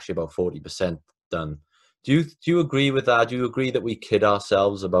finish, you're actually about 40% done. Do you agree with that? Do you agree that we kid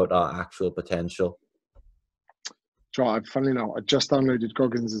ourselves about our actual potential? Funnily enough, I just downloaded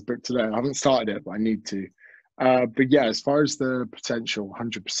Goggins' book today. I haven't started it, but I need to. But yeah, as far as the potential,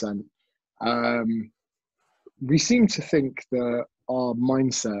 100%. We seem to think that our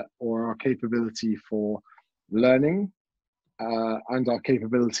mindset or our capability for learning and our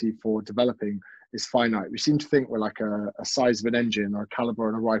capability for developing is finite. We seem to think we're like a size of an engine or a caliber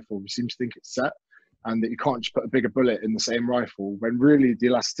on a rifle. We seem to think it's set and that you can't just put a bigger bullet in the same rifle, when really the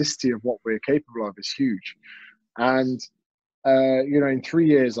elasticity of what we're capable of is huge. And in 3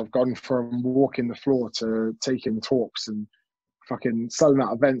 years, I've gone from walking the floor to taking talks and fucking selling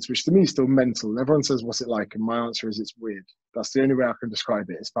out events, which to me is still mental. Everyone says, "What's it like?" And my answer is, it's weird. That's the only way I can describe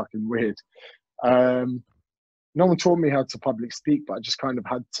it. It's fucking weird. No one taught me how to public speak, but I just kind of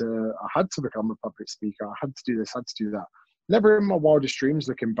had to become a public speaker. I had to do this, had to do that. Never in my wildest dreams,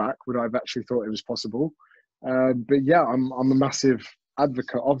 looking back, would I have actually thought it was possible. But yeah, I'm a massive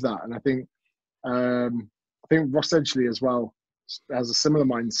advocate of that, and I think Ross Edgley as well has a similar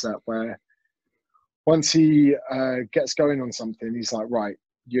mindset where once he gets going on something, he's like, right,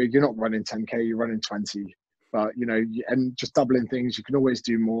 you're not running 10K, you're running 20, but and just doubling things, you can always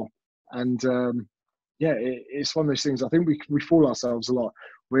do more. And yeah, it's one of those things. I think we fool ourselves a lot.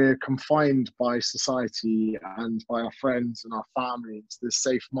 We're confined by society and by our friends and our family into this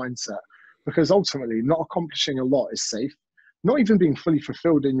safe mindset, because ultimately not accomplishing a lot is safe. Not even being fully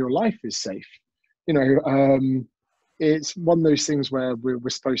fulfilled in your life is safe. It's one of those things where we're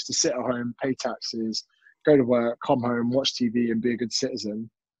supposed to sit at home, pay taxes, go to work, come home, watch TV and be a good citizen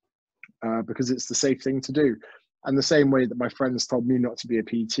because it's the safe thing to do. And the same way that my friends told me not to be a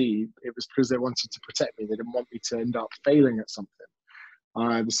PT, it was because they wanted to protect me. They didn't want me to end up failing at something.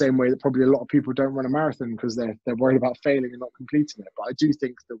 The same way that probably a lot of people don't run a marathon because they're worried about failing and not completing it. But I do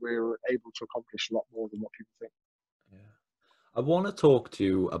think that we're able to accomplish a lot more than what people think. I want to talk to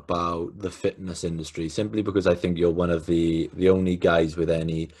you about the fitness industry simply because I think you're one of the only guys with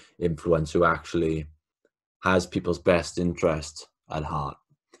any influence who actually has people's best interest at heart.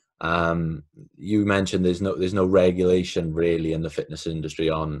 You mentioned there's no regulation really in the fitness industry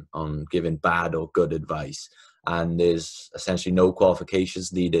on giving bad or good advice, and there's essentially no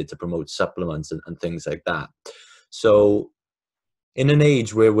qualifications needed to promote supplements and things like that. So in an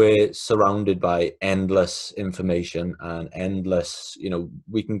age where we're surrounded by endless information and endless,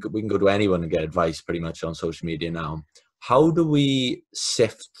 we can go to anyone and get advice pretty much on social media now. How do we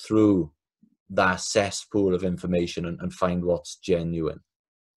sift through that cesspool of information and find what's genuine?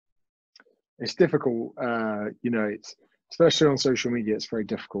 It's difficult. It's especially on social media, it's very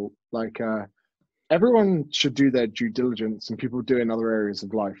difficult. Like everyone should do their due diligence, and people do in other areas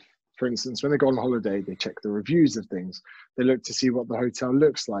of life. For instance, when they go on holiday, they check the reviews of things. They look to see what the hotel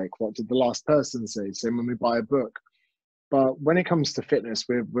looks like. What did the last person say? Same when we buy a book. But when it comes to fitness,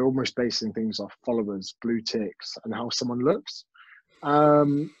 we're almost basing things off followers, blue ticks, and how someone looks.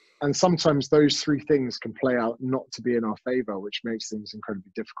 And sometimes those three things can play out not to be in our favor, which makes things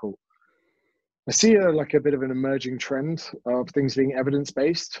incredibly difficult. I see a bit of an emerging trend of things being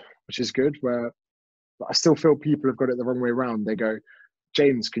evidence-based, which is good, where I still feel people have got it the wrong way around. They go,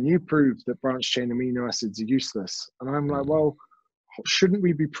 James, can you prove that branched chain amino acids are useless? And I'm like, well, shouldn't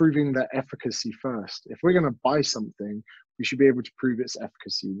we be proving their efficacy first? If we're going to buy something, we should be able to prove its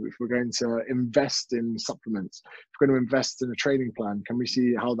efficacy. If we're going to invest in supplements, if we're going to invest in a training plan, can we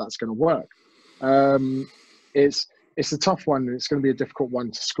see how that's going to work? It's a tough one. It's going to be a difficult one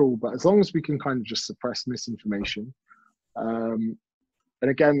to school, but as long as we can kind of just suppress misinformation. And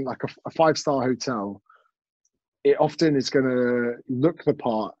again, like a five-star hotel, it often is going to look the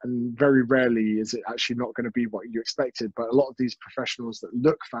part, and very rarely is it actually not going to be what you expected. But a lot of these professionals that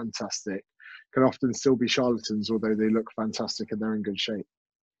look fantastic can often still be charlatans, although they look fantastic and they're in good shape.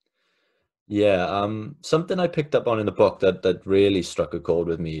 Yeah, something I picked up on in the book that really struck a chord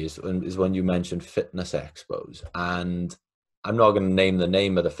with me is when you mentioned fitness expos, and I'm not going to name the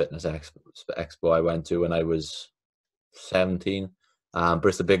name of the expo I went to when I was 17, but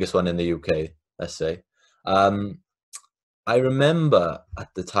it's the biggest one in the UK, let's say. Um, I remember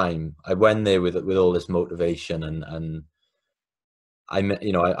at the time I went there with all this motivation, and I met,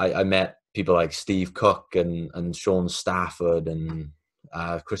 I met people like Steve Cook and Sean Stafford and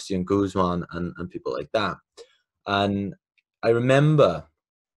Christian Guzman and people like that. And I remember,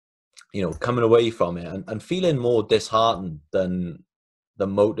 coming away from it and feeling more disheartened than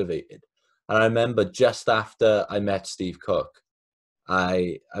motivated. And I remember just after I met Steve Cook,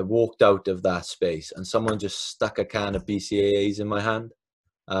 I walked out of that space and someone just stuck a can of BCAAs in my hand.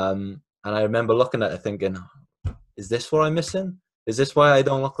 And I remember looking at it thinking, is this what I'm missing? Is this why I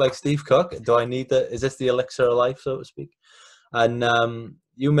don't look like Steve Cook? Do I need that? Is this the elixir of life, so to speak? And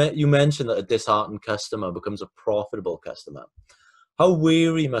you mentioned that a disheartened customer becomes a profitable customer. How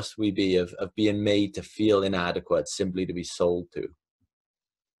weary must we be of being made to feel inadequate simply to be sold to?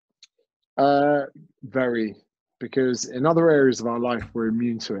 Very, because in other areas of our life we're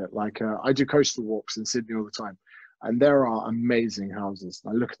immune to it. Like I do coastal walks in Sydney all the time, and there are amazing houses.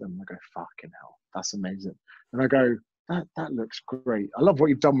 I look at them and I go, "Fucking hell, that's amazing!" And I go, "That looks great. I love what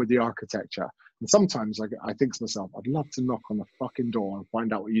you've done with the architecture." And sometimes I think to myself, I'd love to knock on the fucking door and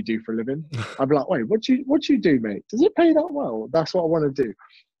find out what you do for a living. I'd be like, "Wait, what do you do, mate? Does it pay that well?" That's what I want to do.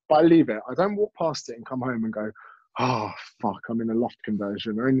 But I leave it. I don't walk past it and come home and go, "Oh fuck, I'm in a loft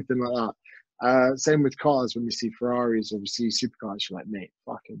conversion" or anything like that. Same with cars. When we see Ferraris or we see supercars, you're like, "Mate,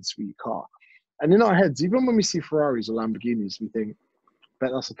 fucking sweet car." And in our heads, even when we see Ferraris or Lamborghinis, we think,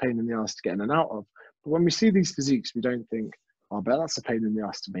 "Bet that's a pain in the ass to get in and out of." But when we see these physiques, we don't think, "Oh, I bet that's a pain in the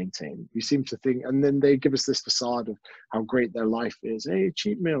ass to maintain." We seem to think, and then they give us this facade of how great their life is. Hey,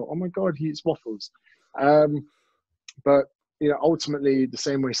 cheap meal. Oh my God, he eats waffles. Um, but ultimately, the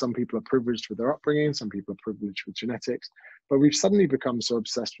same way some people are privileged with their upbringing, some people are privileged with genetics, but we've suddenly become so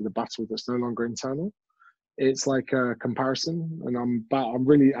obsessed with a battle that's no longer internal. It's like a comparison, and I'm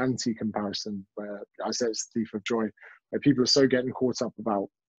really anti-comparison. Where I say it's the thief of joy. Where people are so getting caught up about,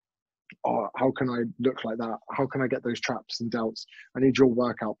 "Oh, how can I look like that? How can I get those traps and delts? I need your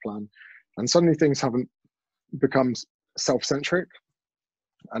workout plan." And suddenly things haven't become self-centric,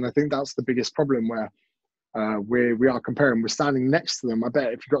 and I think that's the biggest problem. Where we are comparing. We're standing next to them. I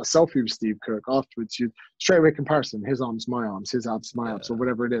bet if you got a selfie with Steve Cook afterwards, you'd straight away comparison. His arms, my arms. His abs, my abs, or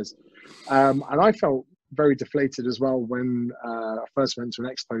whatever it is. And I felt very deflated as well when I first went to an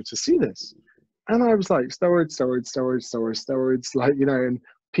expo to see this. And I was like, steroids, steroids, steroids, steroids, steroids, like, and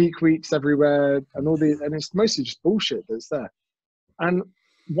peak weeks everywhere and all the, and it's mostly just bullshit that's there. And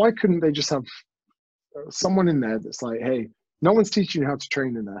why couldn't they just have someone in there that's like, "Hey, no one's teaching you how to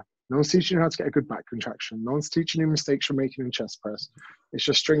train in there. No one's teaching you how to get a good back contraction. No one's teaching you mistakes you're making in chest press. It's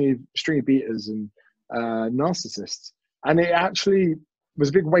just stringy beaters and narcissists." And it actually was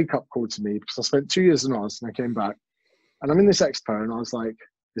a big wake up call to me because I spent 2 years in Oz and I came back and I'm in this expo and I was like,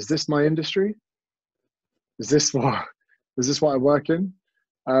 "Is this my industry? Is this what I work in?"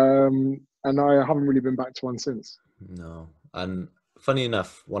 And I haven't really been back to one since. No. And funny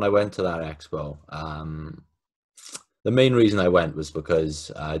enough, when I went to that expo, the main reason I went was because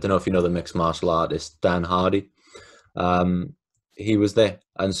I don't know if you know the mixed martial artist Dan Hardy. Um, he was there,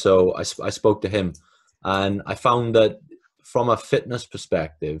 and so I spoke to him, and I found that from a fitness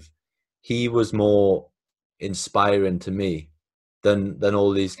perspective, he was more inspiring to me than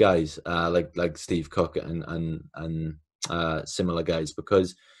all these guys, like Steve Cook and similar guys,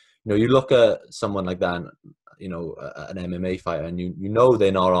 because you look at someone like that, an MMA fighter, and you know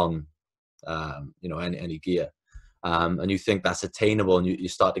they're not on any gear, and you think that's attainable, and you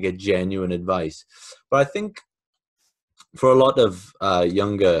start to get genuine advice. But I think for a lot of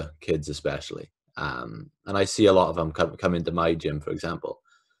younger kids, especially, and I see a lot of them come into my gym, for example,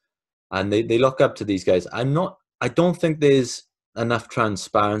 and they look up to these guys. I don't think there's enough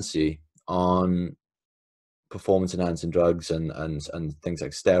transparency on performance enhancing drugs and things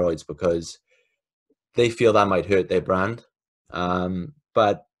like steroids because they feel that might hurt their brand.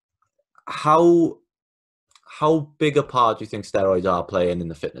 But how big a part do you think steroids are playing in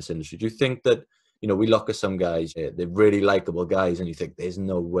the fitness industry? Do you think that we look at some guys, they're really likable guys, and you think there's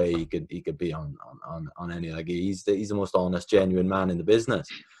no way he could be on any, like he's the most honest, genuine man in the business?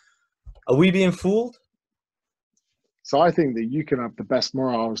 Are we being fooled? So I think that you can have the best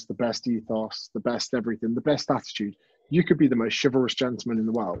morals, the best ethos, the best everything, the best attitude. You could be the most chivalrous gentleman in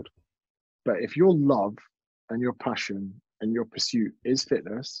the world. But if your love and your passion and your pursuit is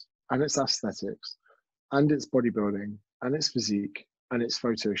fitness and it's aesthetics and it's bodybuilding and it's physique and it's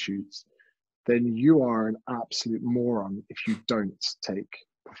photo shoots, then you are an absolute moron if you don't take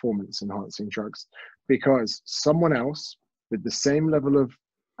performance enhancing drugs, because someone else with the same level of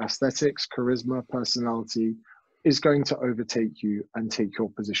aesthetics, charisma, personality is going to overtake you and take your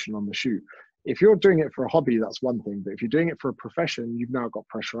position on the shoot. If you're doing it for a hobby, that's one thing, but if you're doing it for a profession, you've now got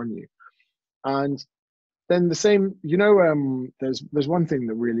pressure on you. And then the same, there's one thing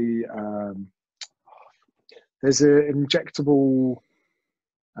that really, there's an injectable,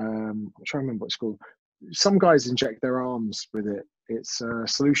 I'm trying to remember what it's called. Some guys inject their arms with it. It's a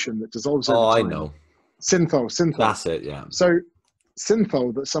solution that dissolves over time. I know. Synthol. That's it, yeah. So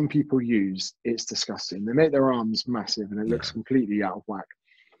synthol that some people use, it's disgusting. They make their arms massive and it looks completely out of whack.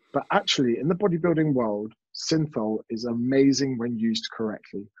 But actually, in the bodybuilding world, synthol is amazing when used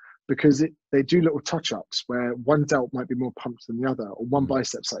correctly, because they do little touch-ups where one delt might be more pumped than the other, or one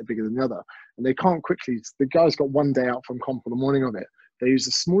bicep slightly bigger than the other. And they can't quickly, the guy's got one day out from comp on the morning of it. They use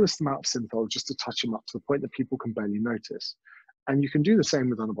the smallest amount of synthol just to touch him up to the point that people can barely notice. And you can do the same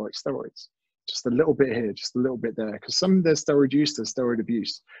with anabolic steroids. Just a little bit here, just a little bit there, because some there's steroid use, there's steroid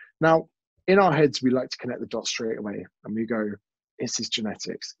abuse. Now, in our heads, we like to connect the dots straight away, and we go, it's his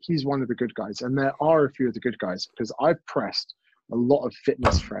genetics. He's one of the good guys. And there are a few of the good guys, because I've pressed a lot of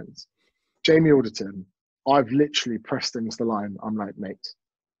fitness friends. Jamie Alderton, I've literally pressed him to the line. I'm like, mate,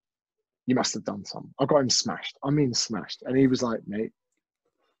 you must have done some. I got him smashed. I mean, smashed. And he was like, mate,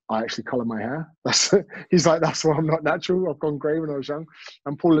 I actually colour my hair. He's like, that's why I'm not natural. I've gone grey when I was young.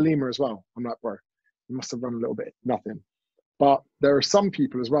 And Paul Lima as well. I'm like, bro, you must have run a little bit. Nothing. But there are some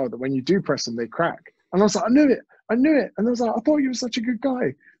people as well that when you do press them, they crack. And I was like, I knew it. And I was like, I thought you were such a good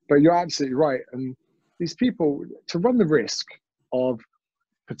guy. But you're absolutely right. And these people, to run the risk of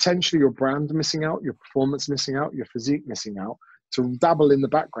potentially your brand missing out, your performance missing out, your physique missing out, to dabble in the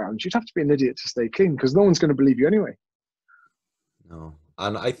background, you'd have to be an idiot to stay clean, because no one's going to believe you anyway. No.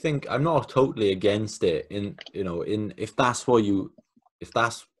 And I think I'm not totally against it if that's where you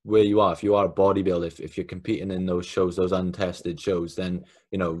are, if you are a bodybuilder, if you're competing in those shows, those untested shows, then,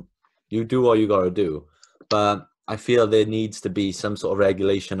 you do what you got to do. But I feel there needs to be some sort of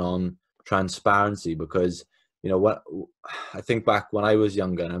regulation on transparency, because, what I think back when I was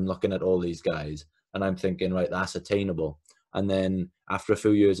younger and I'm looking at all these guys and I'm thinking, right, that's attainable. And then after a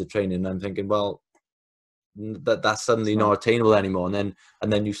few years of training, I'm thinking, well, that's suddenly not attainable anymore. And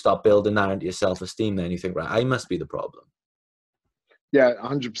then you start building that into your self-esteem. Then you think, right, I must be the problem. Yeah,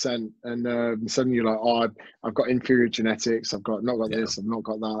 100%. And suddenly you're like, oh, I've got inferior genetics. I've not got this. I've not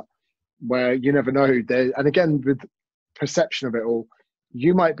got that. Where you never know. And again, with perception of it all,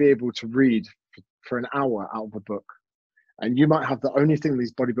 you might be able to read for an hour out of a book, and you might have the only thing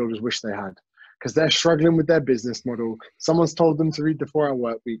these bodybuilders wish they had, because they're struggling with their business model. Someone's told them to read the 4-hour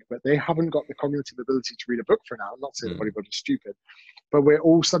work week, but they haven't got the cognitive ability to read a book for an hour. I'm not saying the bodybuilder's stupid, but we're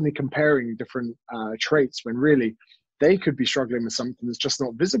all suddenly comparing different traits when really they could be struggling with something that's just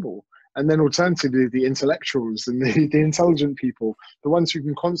not visible. And then alternatively, the intellectuals and the intelligent people, the ones who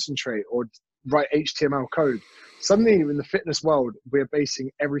can concentrate or write HTML code, suddenly in the fitness world, we're basing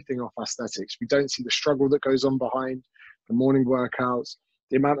everything off aesthetics. We don't see the struggle that goes on behind the morning workouts,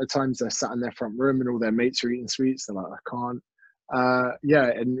 the amount of times they're sat in their front room and all their mates are eating sweets. They're like, I can't.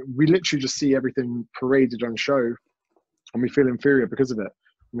 And we literally just see everything paraded on show, and we feel inferior because of it.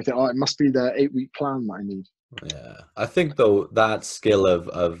 And we think, oh, it must be the 8-week plan that I need. Yeah, I think though that skill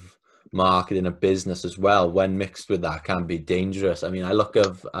of marketing a business as well, when mixed with that, can be dangerous. I mean, I look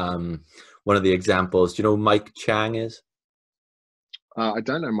of one of the examples. Do you know who Mike Chang is? I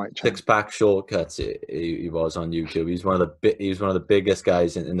don't know Mike Chang. Six Pack Shortcuts. He was on YouTube. He was one of the biggest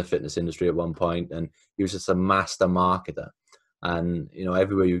guys in the fitness industry at one point, and he was just a master marketer. And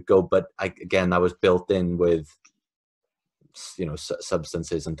everywhere you go, but again, that was built in with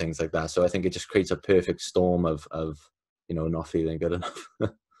substances and things like that. So I think it just creates a perfect storm of not feeling good enough.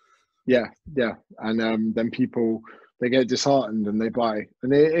 Yeah. And then people, they get disheartened and they buy,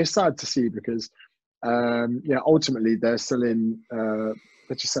 and it's sad to see, because ultimately they're just selling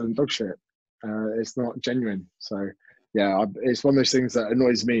dog shit. It's not genuine. So yeah, it's one of those things that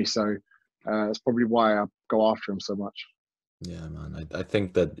annoys me. So that's probably why I go after them so much. Yeah, man. I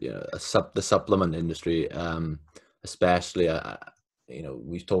think that the supplement industry, especially,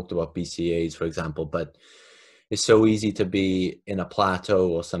 we've talked about BCAAs, for example, but it's so easy to be in a plateau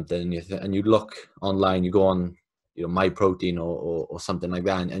or something, and you look online, you go on, My Protein or something like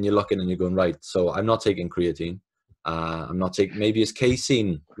that, and you're looking and you're going, right, so I'm not taking creatine, I'm not taking, maybe it's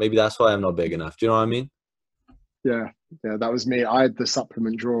casein, maybe that's why I'm not big enough. Do you know what I mean? Yeah, that was me. I had the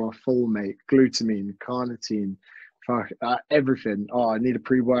supplement drawer full, mate. Glutamine, carnitine, everything. Oh, I need a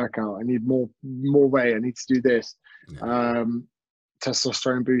pre-workout. I need more whey. I need to do this.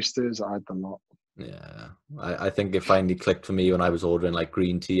 testosterone boosters. I had a lot. Yeah, I think it finally clicked for me when I was ordering like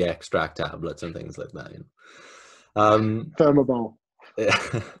green tea extract tablets and things like that. Thermobol.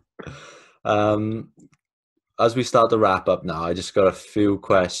 Yeah. um, as we start to wrap up now, I just got a few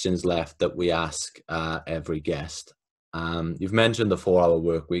questions left that we ask every guest. You've mentioned the 4-hour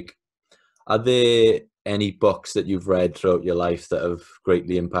work week. Are there any books that you've read throughout your life that have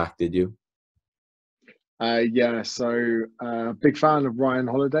greatly impacted you? Yeah, so big fan of Ryan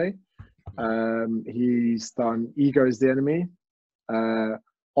Holiday. He's done Ego is the Enemy.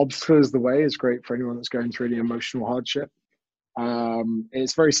 Obstacle is the Way is great for anyone that's going through any emotional hardship.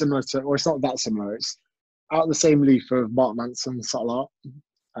 It's very similar to, well, it's not that similar. It's out of the same leaf of Mark Manson's Subtle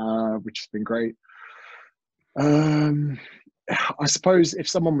Art, which has been great. I suppose if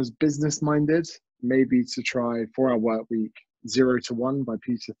someone was business minded, maybe to try 4-Hour Work Week 0 to 1 by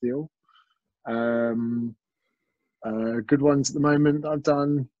Peter Thiel. Good ones at the moment that I've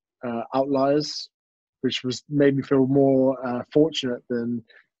done, Outliers, which was made me feel more fortunate than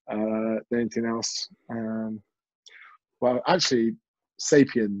anything else. Well, actually,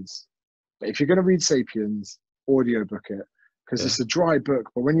 Sapiens. But if you're going to read Sapiens, audiobook it, because it's a dry book.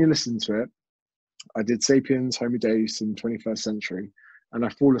 But when you listen to it, I did Sapiens, Homo Deus, and 21st Century, and I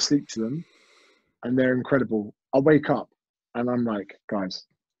fall asleep to them, and they're incredible. I wake up, and I'm like, guys,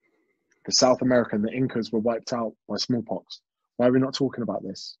 the South American, the Incas were wiped out by smallpox. Why are we not talking about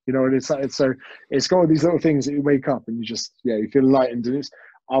this? You know, and it's so it's got all these little things that you wake up and you just, you feel enlightened. And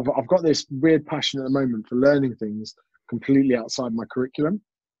I've got this weird passion at the moment for learning things completely outside my curriculum.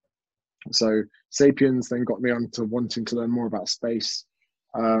 So Sapiens then got me on to wanting to learn more about space.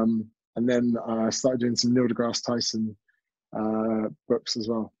 And then I started doing some Neil deGrasse Tyson books as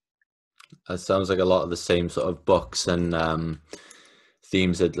well. That sounds like a lot of the same sort of books and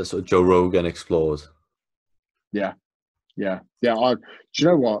themes that sort of Joe Rogan explores. Yeah. Do you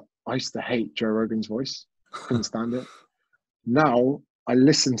know what? I used to hate Joe Rogan's voice. Couldn't stand it. Now I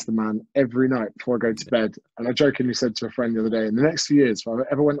listen to the man every night before I go to bed. And I jokingly said to a friend the other day, in the next few years, if I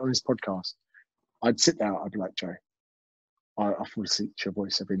ever went on his podcast, I'd sit there, I'd be like, Joe, I fall asleep to your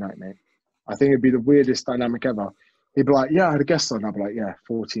voice every night, mate. I think it'd be the weirdest dynamic ever. He'd be like, yeah, I had a guest on. I'd be like, yeah,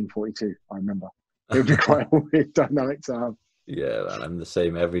 1442. I remember. It would be quite a weird dynamic to have. Yeah, man, I'm the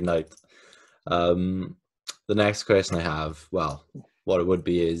same every night. The next question I have, well, what it would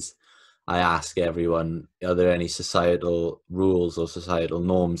be is, I ask everyone, are there any societal rules or societal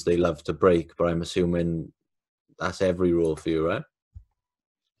norms they love to break? But I'm assuming that's every rule for you, right?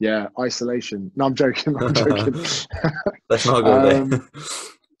 Yeah, isolation. No, I'm joking. I'm joking. Let's not go there.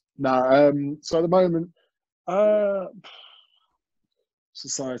 No, so at the moment,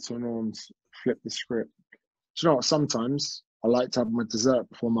 societal norms, flip the script. Do you know what? Sometimes I like to have my dessert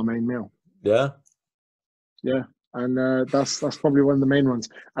before my main meal. Yeah. Yeah, and that's probably one of the main ones.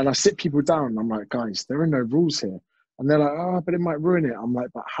 And I sit people down. I'm like, guys, there are no rules here, and they're like, oh, but it might ruin it. I'm like,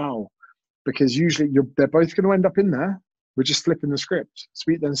 but how? Because usually they're both going to end up in there. We're just flipping the script,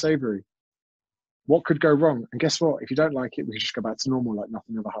 sweet then savory. What could go wrong? And guess what? If you don't like it, we can just go back to normal, like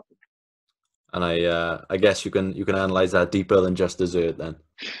nothing ever happened. And I guess you can analyze that deeper than just dessert then.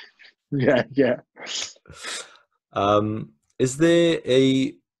 Yeah. Is there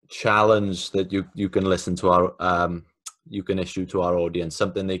a challenge that you can listen to our you can issue to our audience,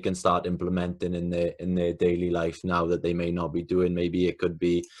 something they can start implementing in their daily life now that they may not be doing? Maybe it could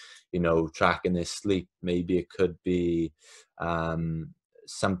be, tracking their sleep. Maybe it could be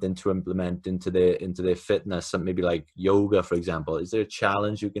something to implement into their fitness, something maybe like yoga, for example. Is there a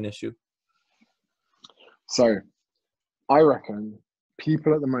challenge you can issue? So I reckon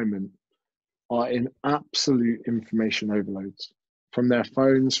people at the moment are in absolute information overloads from their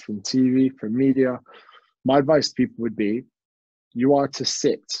phones, from TV, from media. My advice to people would be, you are to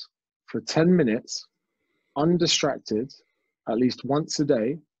sit for 10 minutes undistracted at least once a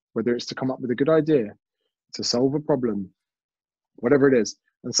day, whether it's to come up with a good idea, to solve a problem, whatever it is.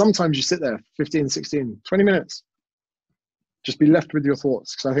 And sometimes you sit there 15, 16, 20 minutes, just be left with your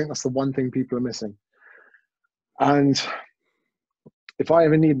thoughts, because I think that's the one thing people are missing. And if I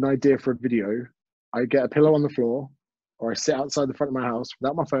ever need an idea for a video, I get a pillow on the floor, or I sit outside the front of my house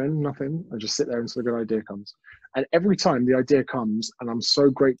without my phone, nothing. I just sit there until a good idea comes. And every time the idea comes, and I'm so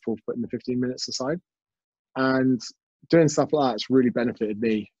grateful for putting the 15 minutes aside. And doing stuff like that's really benefited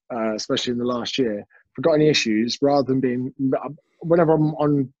me, especially in the last year. If I've got any issues, rather than being, whenever I'm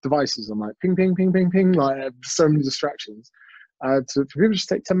on devices, I'm like ping, ping, ping, ping, ping, like so many distractions. For people to just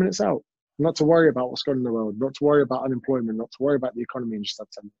take 10 minutes out, not to worry about what's going on in the world, not to worry about unemployment, not to worry about the economy, and just have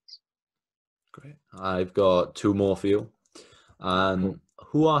 10 minutes. Great. I've got two more for you. Cool.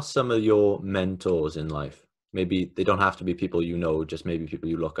 Who are some of your mentors in life? Maybe they don't have to be people you know, just maybe people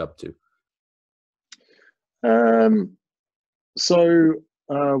you look up to. So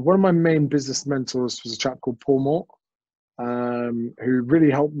one of my main business mentors was a chap called Paul Mort, who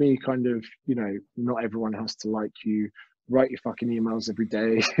really helped me kind of, not everyone has to like you, write your fucking emails every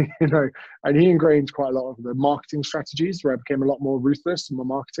day, and he ingrained quite a lot of the marketing strategies where I became a lot more ruthless in my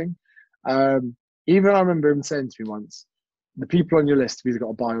marketing. Even I remember him saying to me once, the people on your list have either got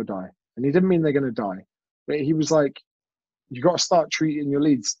to buy or die. And he didn't mean they're going to die, but he was like, you got to start treating your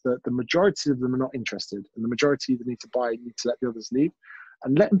leads that the majority of them are not interested, and the majority that need to buy need to let the others leave.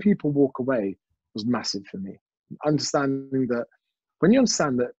 And letting people walk away was massive for me. Understanding that when you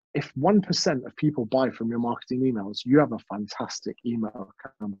understand that if 1% of people buy from your marketing emails, you have a fantastic email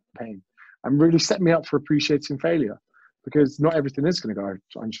campaign, and really set me up for appreciating failure, because not everything is going to go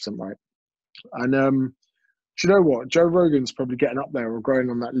 100% right. And do you know what? Joe Rogan's probably getting up there or growing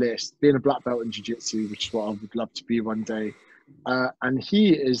on that list, being a black belt in jiu-jitsu, which is what I would love to be one day. And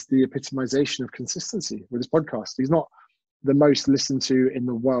he is the epitomization of consistency with his podcast. He's not the most listened to in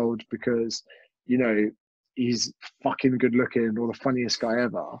the world because, he's fucking good looking or the funniest guy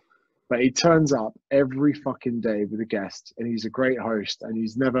ever. But he turns up every fucking day with a guest, and he's a great host, and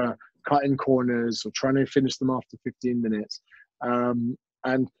he's never cutting corners or trying to finish them after 15 minutes. And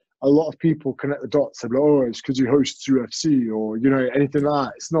a lot of people connect the dots and be like, oh, it's because he hosts UFC or, anything like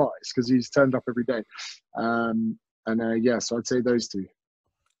that. It's not. It's because he's turned up every day. So I'd say those two.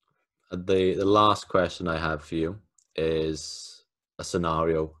 The last question I have for you is a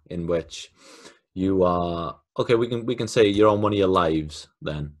scenario in which you are, okay, we can say you're on one of your lives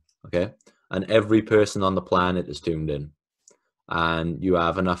then, okay? And every person on the planet is tuned in. And you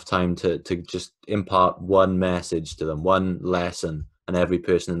have enough time to just impart one message to them, one lesson, and every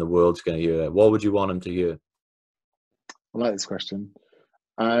person in the world's going to hear it. What would you want them to hear? I like this question.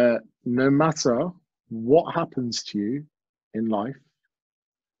 No matter what happens to you in life,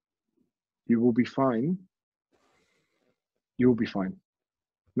 you will be fine. You will be fine,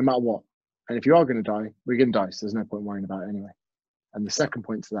 no matter what. And if you are going to die, we're going to die, so there's no point worrying about it anyway. And the second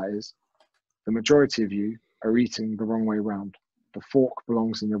point to that is, the majority of you are eating the wrong way around. The fork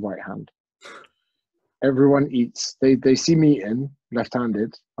belongs in your right hand. Everyone eats. They see me eating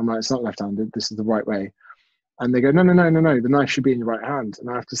left-handed. I'm like, it's not left-handed. This is the right way. And they go, no. The knife should be in your right hand. And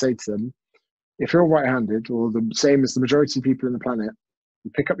I have to say to them, if you're right-handed, or the same as the majority of people in the planet,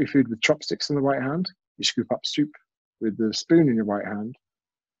 you pick up your food with chopsticks in the right hand. You scoop up soup with the spoon in your right hand.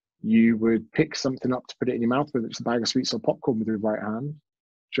 You would pick something up to put it in your mouth, whether it's a bag of sweets or popcorn, with your right hand.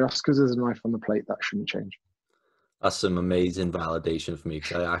 Just because there's a knife on the plate, that shouldn't change. That's some amazing validation for me,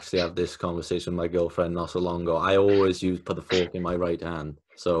 because I actually have this conversation with my girlfriend not so long ago. I always put the fork in my right hand.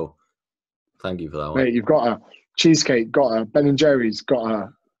 So thank you for that one. Mate, you've got a cheesecake, got a Ben and Jerry's, got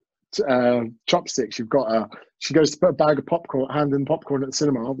a chopsticks. She goes to put a bag of popcorn, hand in popcorn at the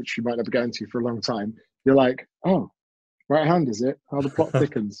cinema, which you might never go into for a long time. You're like, oh, right hand, is it? How the plot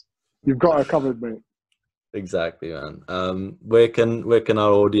thickens. You've got her covered, mate. Exactly, man. Where can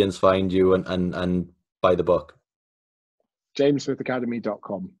our audience find you and buy the book?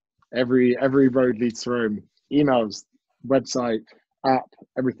 jamesmithacademy.com. Every road leads to Rome. Emails, website, app,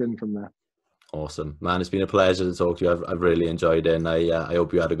 everything from there. Awesome, man. It's been a pleasure to talk to you. I've really enjoyed it, and I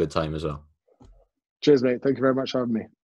hope you had a good time as well. Cheers, mate. Thank you very much for having me.